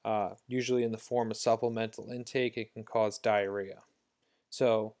 usually in the form of supplemental intake, it can cause diarrhea.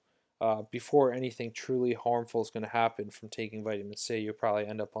 So before anything truly harmful is going to happen from taking vitamin C, you'll probably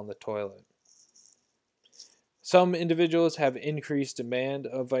end up on the toilet. Some individuals have increased demand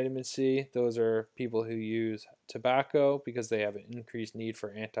of vitamin C. Those are people who use tobacco because they have an increased need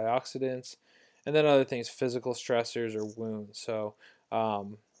for antioxidants. And then other things, physical stressors or wounds. So,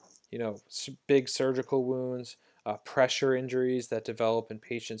 big surgical wounds, pressure injuries that develop in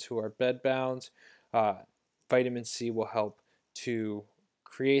patients who are bedbound. Vitamin C will help to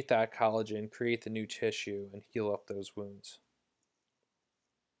create that collagen, create the new tissue, and heal up those wounds.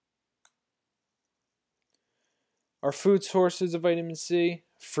 Our food sources of vitamin C,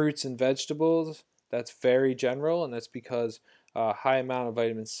 fruits and vegetables. That's very general, and that's because a high amount of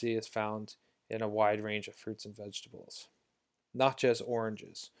vitamin C is found in a wide range of fruits and vegetables, not just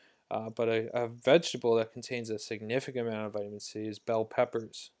oranges. But a vegetable that contains a significant amount of vitamin C is bell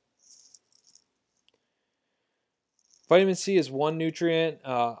peppers. Vitamin C is one nutrient,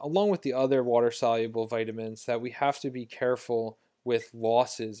 along with the other water-soluble vitamins, that we have to be careful with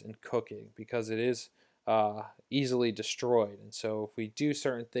losses in cooking because it is easily destroyed. And so if we do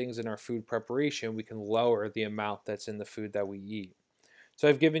certain things in our food preparation, we can lower the amount that's in the food that we eat. So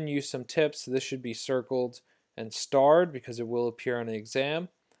I've given you some tips. This should be circled and starred because it will appear on an exam.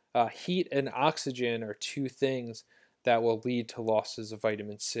 Heat and oxygen are two things that will lead to losses of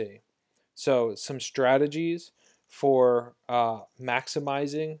vitamin C. So some strategies for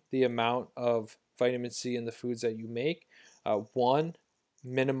maximizing the amount of vitamin C in the foods that you make. One,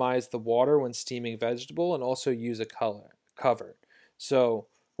 minimize the water when steaming vegetable, and also use a cover. So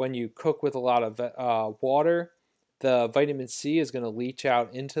when you cook with a lot of water, the vitamin C is going to leach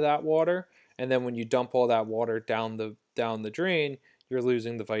out into that water, and then when you dump all that water down the drain, you're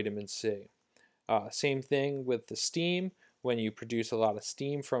losing the vitamin C. Same thing with the steam. When you produce a lot of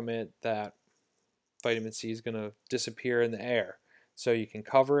steam from it, that vitamin C is going to disappear in the air. So you can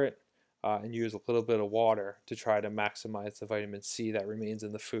cover it and use a little bit of water to try to maximize the vitamin C that remains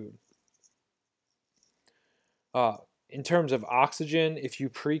in the food. In terms of oxygen, if you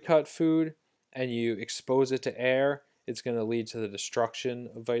pre-cut food and you expose it to air, it's going to lead to the destruction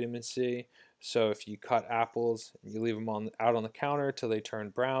of vitamin C. So if you cut apples and you leave them out on the counter till they turn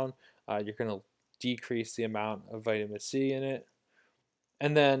brown, you're going to decrease the amount of vitamin C in it.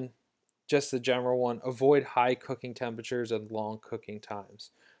 And then just the general one, avoid high cooking temperatures and long cooking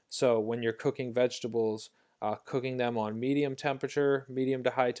times. So when you're cooking vegetables, cooking them on medium temperature, medium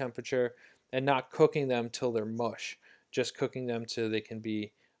to high temperature, and not cooking them till they're mush. Just cooking them till they can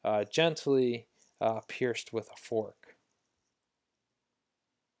be gently pierced with a fork.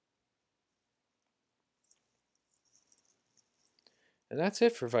 And that's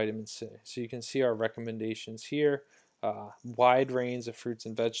it for vitamin C. So you can see our recommendations here. Wide range of fruits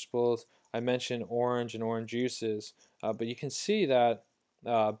and vegetables. I mentioned orange and orange juices, but you can see that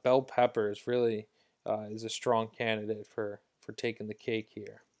bell peppers really is a strong candidate for taking the cake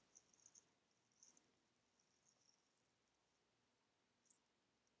here.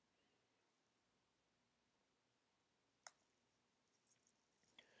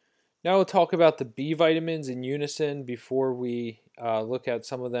 Now we'll talk about the B vitamins in unison before we look at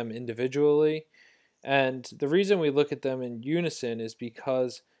some of them individually. And the reason we look at them in unison is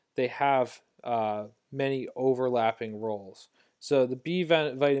because they have many overlapping roles. So the B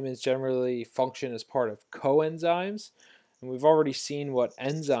vitamins generally function as part of coenzymes. And we've already seen what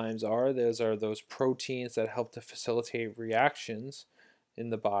enzymes are. Those are those proteins that help to facilitate reactions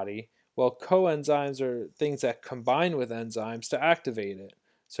in the body. Well, coenzymes are things that combine with enzymes to activate it.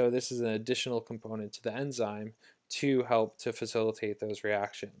 So this is an additional component to the enzyme to help to facilitate those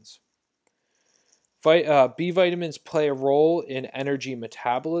reactions. B vitamins play a role in energy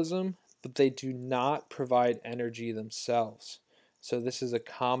metabolism, but they do not provide energy themselves. So this is a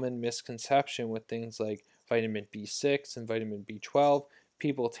common misconception with things like vitamin B6 and vitamin B12.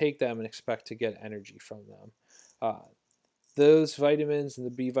 People take them and expect to get energy from them. Those vitamins and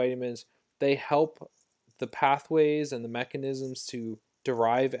the B vitamins, they help the pathways and the mechanisms to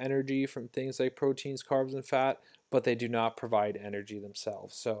derive energy from things like proteins, carbs, and fat, but they do not provide energy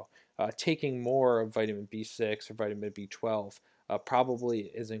themselves. So taking more of vitamin B6 or vitamin B12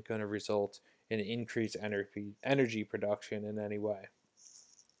 probably isn't going to result in increased energy production in any way.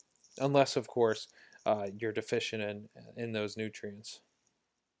 Unless, of course, you're deficient in those nutrients.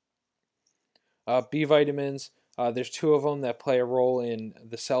 B vitamins, there's two of them that play a role in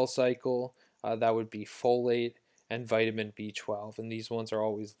the cell cycle. That would be folate and vitamin B12, and these ones are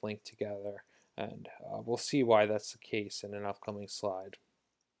always linked together. And we'll see why that's the case in an upcoming slide.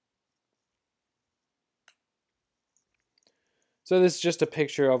 So this is just a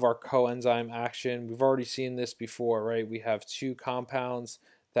picture of our coenzyme action. We've already seen this before, right? We have two compounds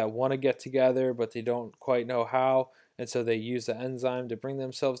that want to get together, but they don't quite know how, and so they use the enzyme to bring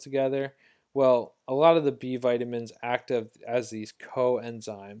themselves together. Well, a lot of the B vitamins act as these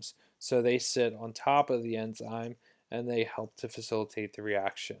coenzymes, so they sit on top of the enzyme and they help to facilitate the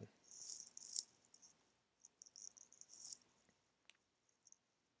reaction.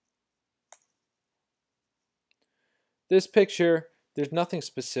 This picture, there's nothing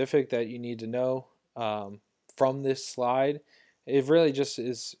specific that you need to know from this slide. It really just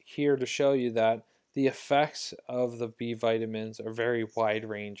is here to show you that the effects of the B vitamins are very wide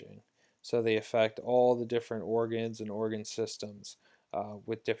ranging. So they affect all the different organs and organ systems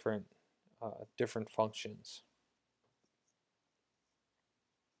with different functions.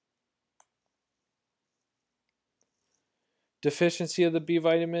 Deficiency of the B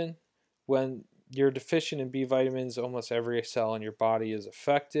vitamin, when you're deficient in B vitamins, almost every cell in your body is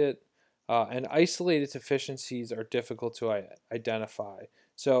affected. And isolated deficiencies are difficult to identify.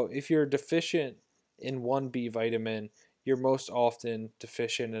 So if you're deficient in one B vitamin, you're most often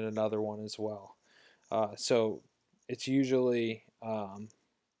deficient in another one as well. So it's usually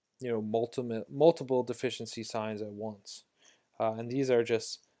multiple deficiency signs at once. And these are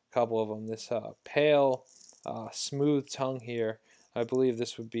just a couple of them. This pale, smooth tongue here, I believe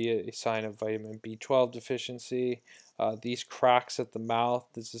this would be a sign of vitamin B12 deficiency. These cracks at the mouth,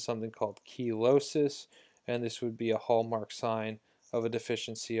 this is something called chelosis, and this would be a hallmark sign of a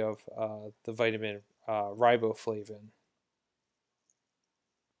deficiency of the vitamin riboflavin.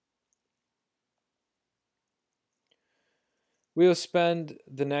 We'll spend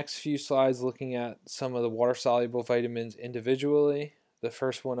the next few slides looking at some of the water-soluble vitamins individually. The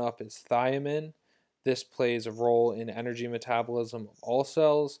first one up is thiamine. This plays a role in energy metabolism of all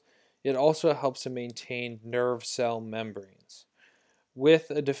cells. It also helps to maintain nerve cell membranes. With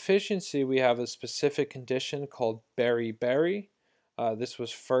a deficiency, we have a specific condition called beriberi. This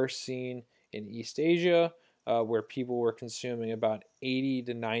was first seen in East Asia, where people were consuming about 80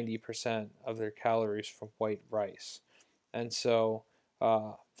 to 90% of their calories from white rice. And so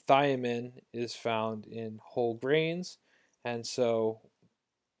thiamine is found in whole grains. And so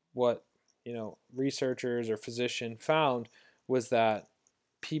what researchers or physician found was that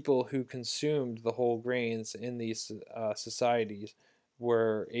people who consumed the whole grains in these societies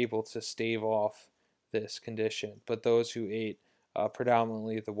were able to stave off this condition. But those who ate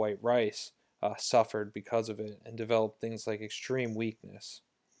predominantly the white rice suffered because of it and developed things like extreme weakness.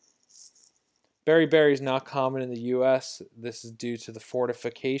 Beriberi is not common in the U.S. This is due to the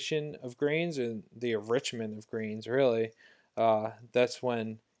fortification of grains and the enrichment of grains, really. That's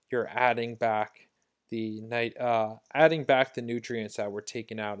when you're adding back the nutrients that were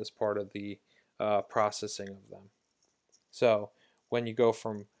taken out as part of the processing of them. So when you go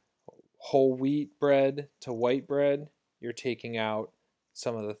from whole wheat bread to white bread, you're taking out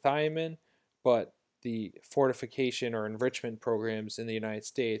some of the thiamine, but the fortification or enrichment programs in the United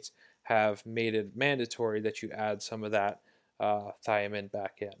States have made it mandatory that you add some of that thiamine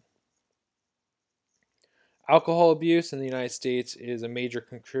back in. Alcohol abuse in the United States is a major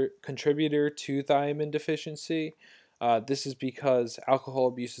contributor to thiamine deficiency. This is because alcohol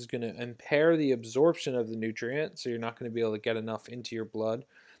abuse is going to impair the absorption of the nutrient, so you're not going to be able to get enough into your blood.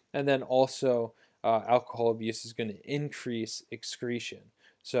 And then also, alcohol abuse is going to increase excretion.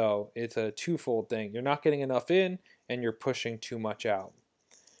 So it's a twofold thing. You're not getting enough in, and you're pushing too much out.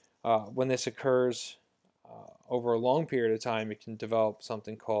 When this occurs over a long period of time, it can develop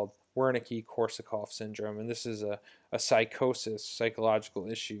something called Wernicke-Korsakoff syndrome, and this is a psychosis, psychological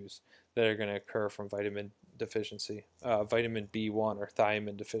issues that are going to occur from vitamin deficiency, vitamin B1 or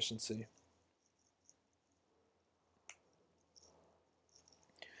thiamine deficiency.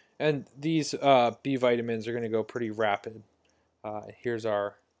 And these B vitamins are going to go pretty rapid. Here's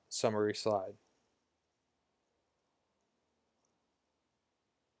our summary slide.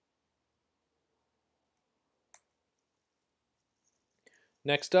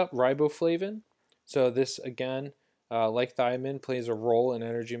 Next up, riboflavin. So this again, like thiamine, plays a role in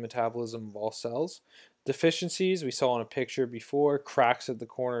energy metabolism of all cells. Deficiencies we saw in a picture before: cracks at the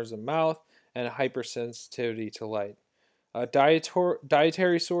corners of the mouth and hypersensitivity to light.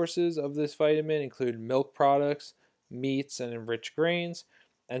 Dietary sources of this vitamin include milk products, meats, and enriched grains.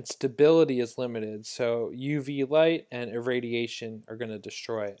 And stability is limited, so UV light and irradiation are going to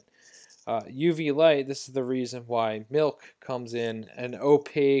destroy it. UV light, this is the reason why milk comes in an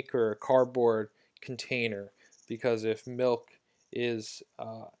opaque or a cardboard container, because if milk is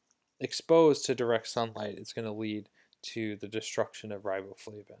exposed to direct sunlight, it's going to lead to the destruction of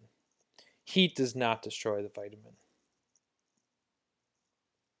riboflavin. Heat does not destroy the vitamin.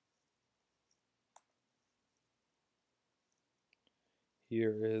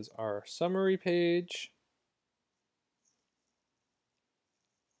 Here is our summary page.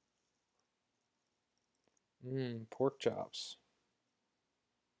 Pork chops.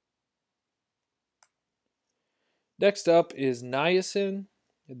 Next up is niacin.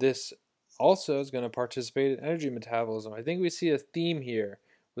 This also is going to participate in energy metabolism. I think we see a theme here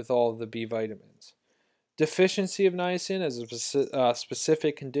with all of the B vitamins. Deficiency of niacin is a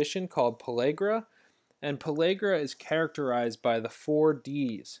specific condition called pellagra, and pellagra is characterized by the 4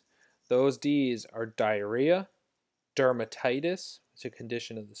 Ds. Those Ds are diarrhea, dermatitis, which is a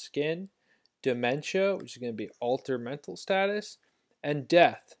condition of the skin, dementia, which is going to be altered mental status, and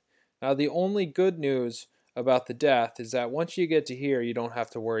death. Now, the only good news about the death is that once you get to here, you don't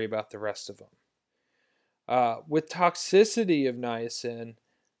have to worry about the rest of them. With toxicity of niacin,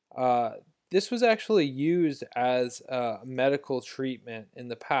 this was actually used as a medical treatment in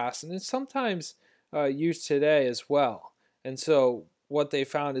the past, and it's sometimes used today as well. And so what they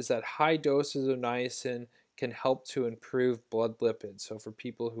found is that high doses of niacin can help to improve blood lipids. So for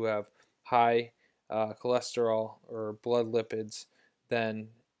people who have high cholesterol or blood lipids, then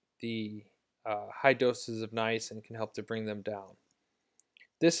the high doses of niacin can help to bring them down.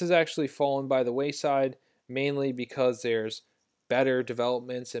 This has actually fallen by the wayside, mainly because there's better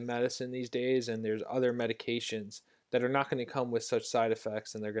developments in medicine these days, and there's other medications that are not going to come with such side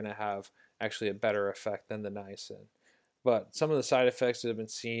effects, and they're going to have actually a better effect than the niacin. But some of the side effects that have been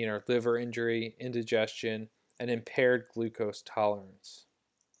seen are liver injury, indigestion, and impaired glucose tolerance.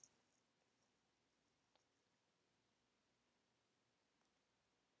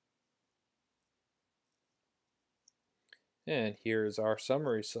 And here's our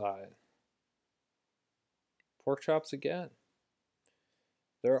summary slide. Pork chops again.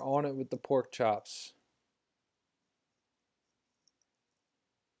 They're on it with the pork chops.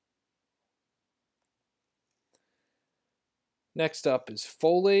 Next up is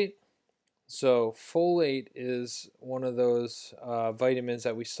folate. So folate is one of those vitamins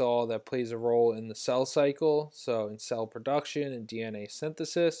that we saw that plays a role in the cell cycle, so in cell production and DNA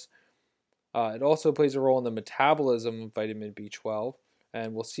synthesis. It also plays a role in the metabolism of vitamin B12,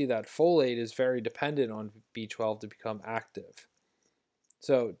 and we'll see that folate is very dependent on B12 to become active.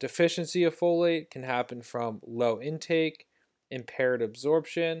 So deficiency of folate can happen from low intake, impaired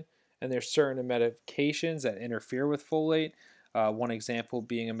absorption, and there's certain medications that interfere with folate. One example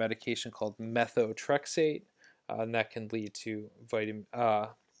being a medication called methotrexate, and that can lead to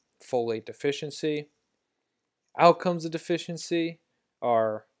folate deficiency. Outcomes of deficiency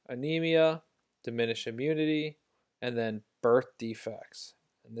are anemia, diminished immunity, and then birth defects.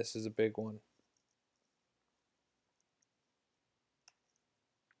 And this is a big one.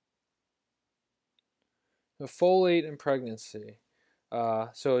 The folate in pregnancy.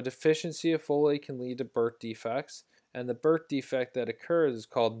 So a deficiency of folate can lead to birth defects, and the birth defect that occurs is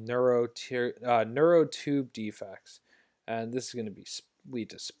called neurotube defects. And this is going to lead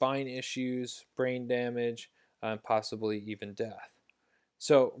to spine issues, brain damage, and possibly even death.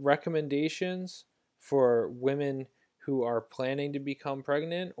 So recommendations for women who are planning to become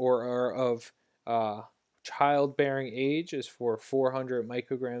pregnant or are of childbearing age is for 400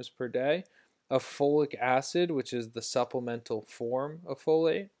 micrograms per day of folic acid, which is the supplemental form of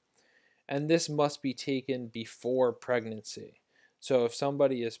folate, and this must be taken before pregnancy. So if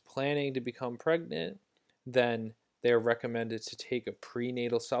somebody is planning to become pregnant, then they're recommended to take a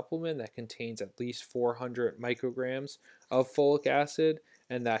prenatal supplement that contains at least 400 micrograms of folic acid,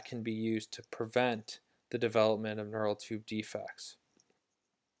 and that can be used to prevent the development of neural tube defects.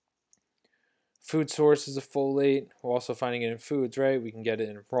 Food sources of folate, we're also finding it in foods, right? We can get it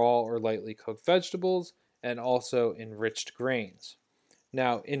in raw or lightly cooked vegetables and also enriched grains.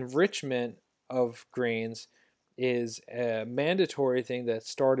 Now, enrichment of grains is a mandatory thing that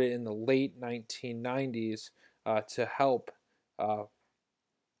started in the late 1990s to help uh,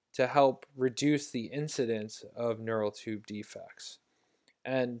 reduce the incidence of neural tube defects.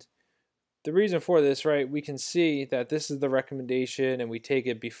 And the reason for this, right, we can see that this is the recommendation and we take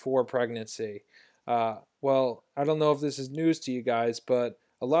it before pregnancy. Well, I don't know if this is news to you guys, but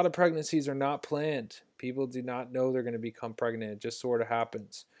a lot of pregnancies are not planned. People do not know they're going to become pregnant. It just sort of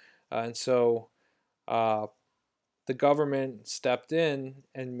happens. And so the government stepped in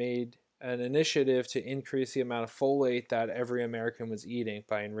and made an initiative to increase the amount of folate that every American was eating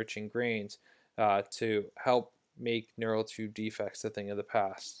by enriching grains to help make neural tube defects a thing of the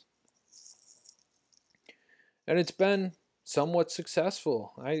past. And it's been somewhat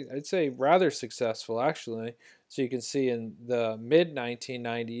successful. I'd say rather successful, actually. So you can see in the mid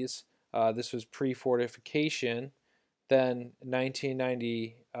 1990s, this was pre-fortification. Then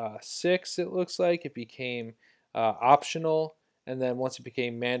 1996, it looks like it became optional, and then once it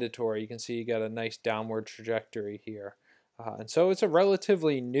became mandatory, you can see you got a nice downward trajectory here. And so it's a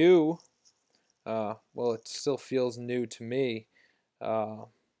relatively new, well, it still feels new to me, but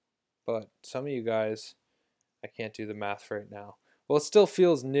some of you guys, I can't do the math right now. Well, it still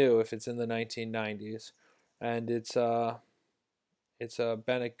feels new if it's in the 1990s, and it's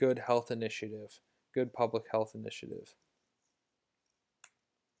been a good health initiative, good public health initiative.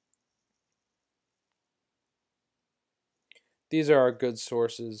 These are our good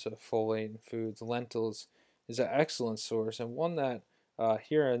sources of folate in foods. Lentils is an excellent source and one that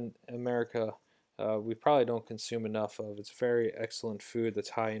here in America we probably don't consume enough of. It's a very excellent food that's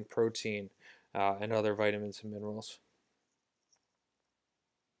high in protein and other vitamins and minerals.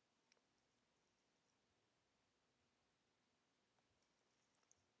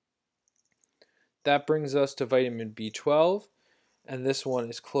 That brings us to vitamin B12, and this one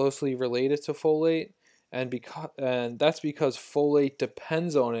is closely related to folate, and that's because folate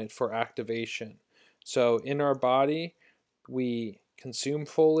depends on it for activation. So in our body, we consume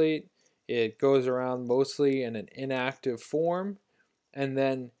folate. It goes around mostly in an inactive form, and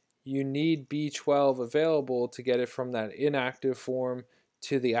then you need B12 available to get it from that inactive form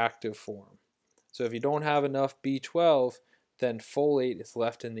to the active form. So if you don't have enough B12, then folate is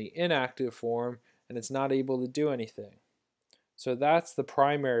left in the inactive form and it's not able to do anything. So that's the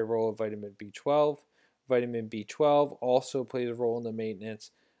primary role of vitamin B12. Vitamin B12 also plays a role in the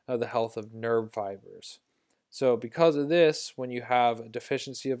maintenance of the health of nerve fibers. So because of this, when you have a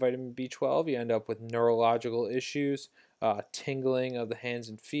deficiency of vitamin B12, you end up with neurological issues, tingling of the hands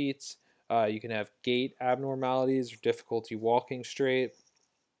and feet. You can have gait abnormalities or difficulty walking straight.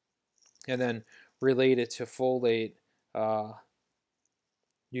 And then related to folate,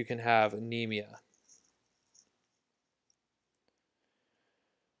 you can have anemia.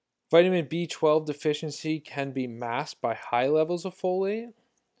 Vitamin B12 deficiency can be masked by high levels of folate.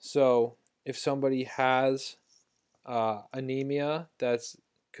 So if somebody has anemia that's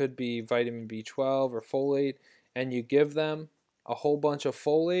could be vitamin B12 or folate, and you give them a whole bunch of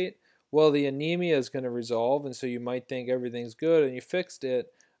folate, well, the anemia is going to resolve, and so you might think everything's good and you fixed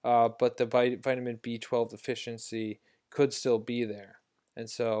it, but the vitamin B12 deficiency could still be there. And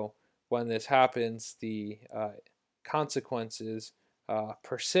so when this happens, the consequences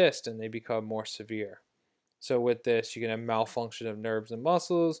persist and they become more severe. So with this, you can have malfunction of nerves and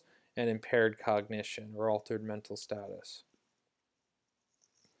muscles and impaired cognition or altered mental status.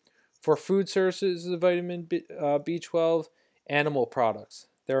 For food sources of vitamin B12, animal products.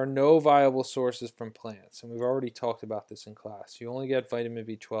 There are no viable sources from plants, and we've already talked about this in class. You only get vitamin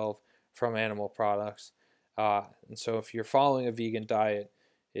B12 from animal products, and so if you're following a vegan diet,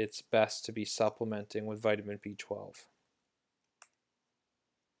 it's best to be supplementing with vitamin B12.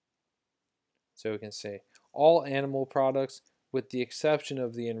 So we can say all animal products with the exception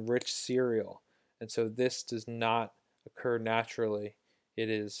of the enriched cereal. And so this does not occur naturally. It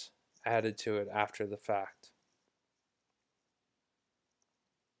is added to it after the fact.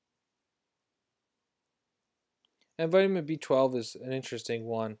 And vitamin B12 is an interesting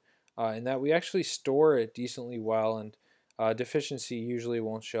one in that we actually store it decently well, and deficiency usually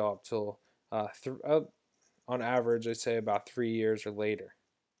won't show up till on average, I'd say about 3 years or later.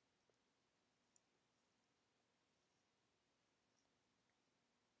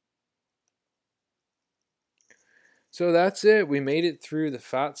 So that's it. We made it through the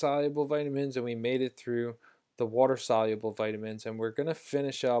fat soluble vitamins and we made it through the water soluble vitamins. And we're going to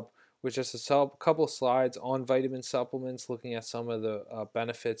finish up with just a couple slides on vitamin supplements, looking at some of the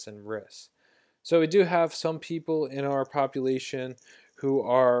benefits and risks. So we do have some people in our population who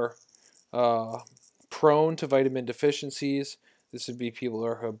are uh, prone to vitamin deficiencies. This would be people who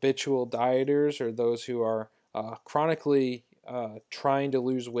are habitual dieters or those who are chronically trying to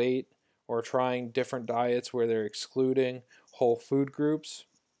lose weight or trying different diets where they're excluding whole food groups.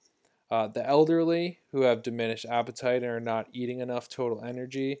 The elderly who have diminished appetite and are not eating enough total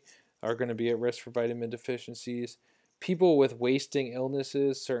energy are going to be at risk for vitamin deficiencies. People with wasting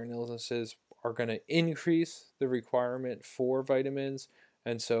illnesses, certain illnesses, are going to increase the requirement for vitamins.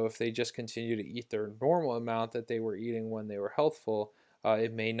 And so, if they just continue to eat their normal amount that they were eating when they were healthful,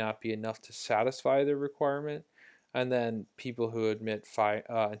 it may not be enough to satisfy the requirement. And then people who admit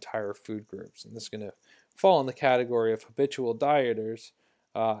entire food groups. And this is going to fall in the category of habitual dieters,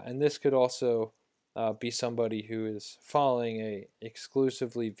 and this could also be somebody who is following a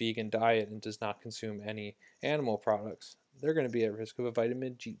exclusively vegan diet and does not consume any animal products. They're going to be at risk of a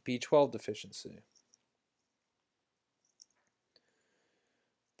vitamin B12 deficiency.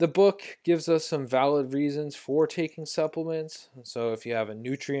 The book gives us some valid reasons for taking supplements. So if you have a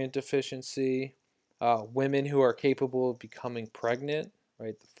nutrient deficiency, women who are capable of becoming pregnant,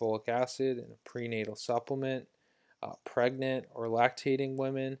 right, the folic acid in a prenatal supplement, pregnant or lactating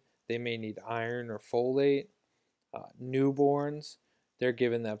women, they may need iron or folate. Newborns, they're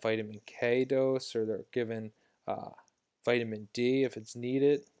given that vitamin K dose or they're given vitamin D if it's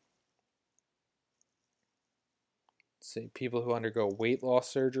needed. Say people who undergo weight loss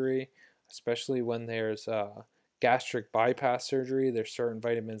surgery, especially when there's gastric bypass surgery, there's certain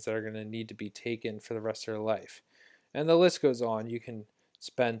vitamins that are going to need to be taken for the rest of their life. And the list goes on. You can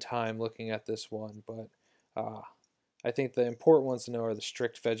spend time looking at this one, but I think the important ones to know are the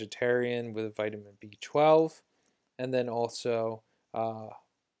strict vegetarian with vitamin B12, and then also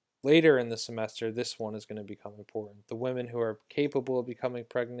later in the semester, this one is going to become important. The women who are capable of becoming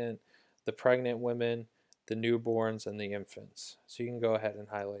pregnant, the pregnant women, the newborns, and the infants. So you can go ahead and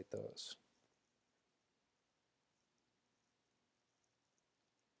highlight those.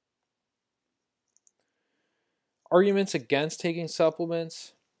 Arguments against taking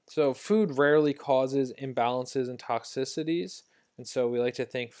supplements. So food rarely causes imbalances and toxicities. And so we like to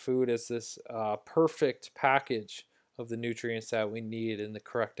think food as this perfect package of the nutrients that we need in the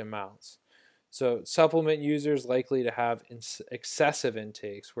correct amounts. So supplement users likely to have excessive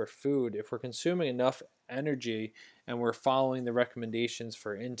intakes where food, if we're consuming enough energy and we're following the recommendations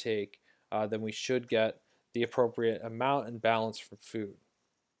for intake, then we should get the appropriate amount and balance from food.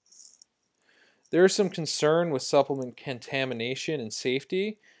 There is some concern with supplement contamination and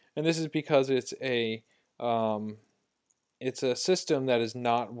safety, and this is because um, it's a system that is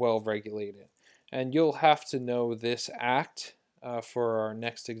not well regulated. And you'll have to know this act for our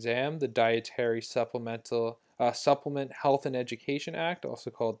next exam, the Dietary Supplement Health and Education Act, also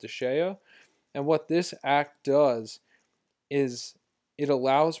called DSHEA. And what this act does is it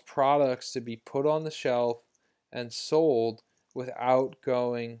allows products to be put on the shelf and sold without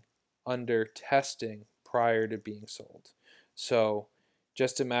going under testing prior to being sold. So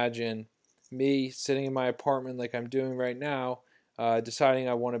just imagine me sitting in my apartment like I'm doing right now, deciding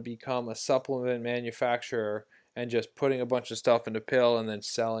I want to become a supplement manufacturer and just putting a bunch of stuff in a pill and then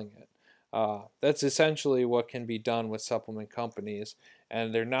selling it. That's essentially what can be done with supplement companies,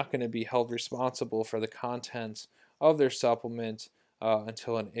 and they're not going to be held responsible for the contents of their supplement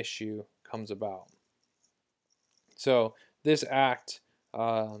until an issue comes about. So this act,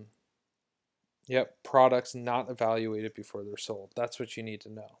 products not evaluated before they're sold. That's what you need to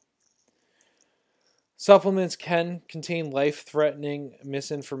know. Supplements can contain life-threatening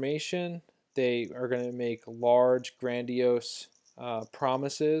misinformation. They are going to make large, grandiose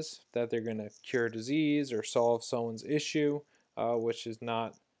promises that they're going to cure disease or solve someone's issue, which is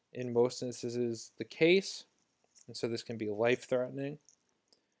not in most instances the case. And so this can be life-threatening.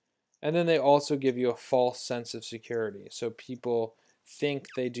 And then they also give you a false sense of security. So people think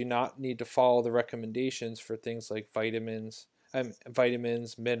they do not need to follow the recommendations for things like vitamins,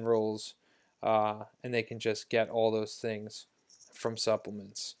 minerals, and they can just get all those things from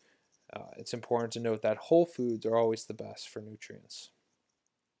supplements. It's important to note that whole foods are always the best for nutrients.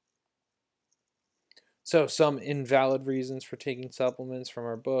 So some invalid reasons for taking supplements from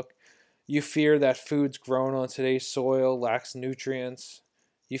our book. You fear that foods grown on today's soil lacks nutrients.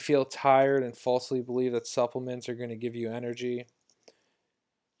 You feel tired and falsely believe that supplements are going to give you energy.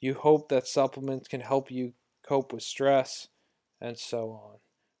 You hope that supplements can help you cope with stress, and so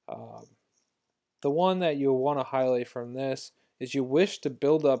on. The one that you'll want to highlight from this is you wish to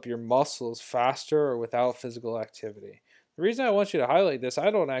build up your muscles faster or without physical activity. The reason I want you to highlight this,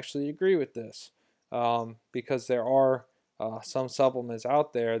 I don't actually agree with this, because there are some supplements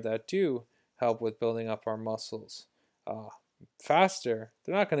out there that do help with building up our muscles uh, faster.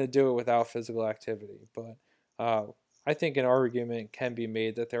 They're not going to do it without physical activity, but I think an argument can be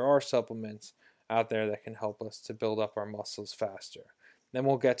made that there are supplements out there that can help us to build up our muscles faster. Then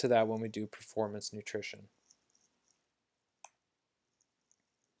we'll get to that when we do performance nutrition.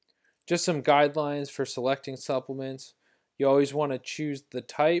 Just some guidelines for selecting supplements. You always want to choose the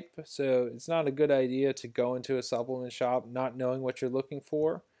type, so it's not a good idea to go into a supplement shop not knowing what you're looking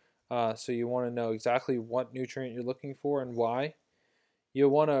for. So you want to know exactly what nutrient you're looking for and why. You'll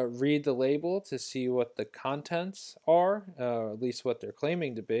want to read the label to see what the contents are, at least what they're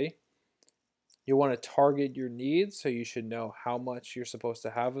claiming to be. You want to target your needs, so you should know how much you're supposed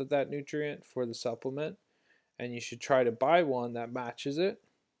to have of that nutrient for the supplement, and you should try to buy one that matches it.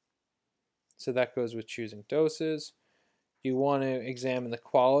 So that goes with choosing doses. You want to examine the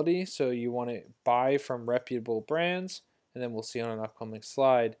quality, so you want to buy from reputable brands, and then we'll see on an upcoming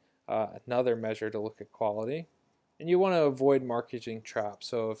slide another measure to look at quality. And you want to avoid marketing traps.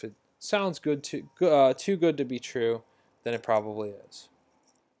 So if it sounds too good to be true, then it probably is.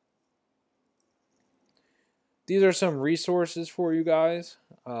 These are some resources for you guys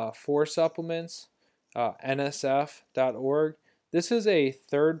for supplements. NSF.org. This is a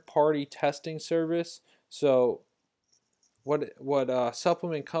third-party testing service. So what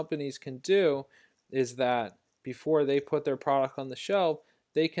supplement companies can do is that before they put their product on the shelf,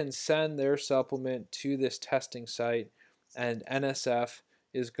 they can send their supplement to this testing site, and NSF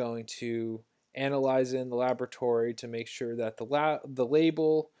is going to analyze it in the laboratory to make sure that the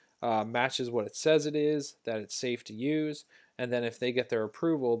label matches what it says it is, that it's safe to use, and then if they get their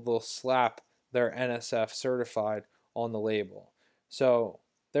approval, they'll slap their NSF certified on the label. So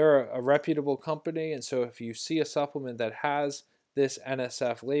they're a reputable company, and so if you see a supplement that has this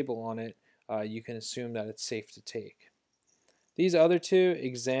NSF label on it, you can assume that it's safe to take. These other two,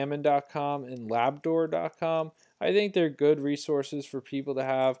 Examine.com and Labdoor.com, I think they're good resources for people to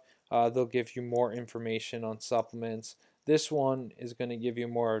have. They'll give you more information on supplements. This one is going to give you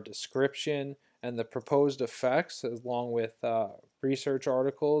more description and the proposed effects, along with research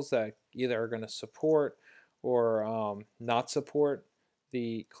articles that either are going to support or not support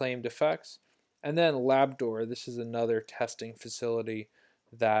the claimed effects. And then Labdoor, this is another testing facility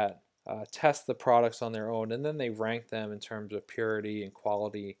that test the products on their own, and then they rank them in terms of purity and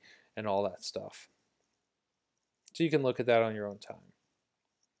quality and all that stuff. So you can look at that on your own time.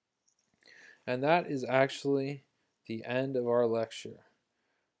 And that is actually the end of our lecture.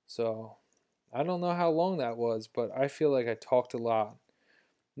 So I don't know how long that was, but I feel like I talked a lot.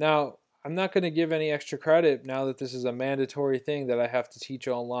 Now, I'm not going to give any extra credit now that this is a mandatory thing that I have to teach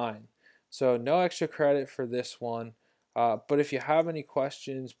online. So no extra credit for this one. But if you have any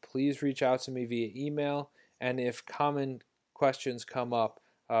questions, please reach out to me via email. And if common questions come up,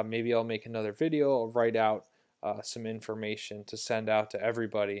 maybe I'll make another video or write out some information to send out to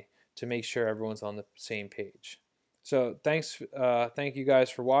everybody to make sure everyone's on the same page. So thank you guys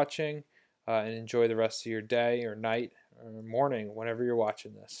for watching, and enjoy the rest of your day or night or morning whenever you're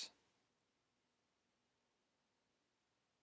watching this.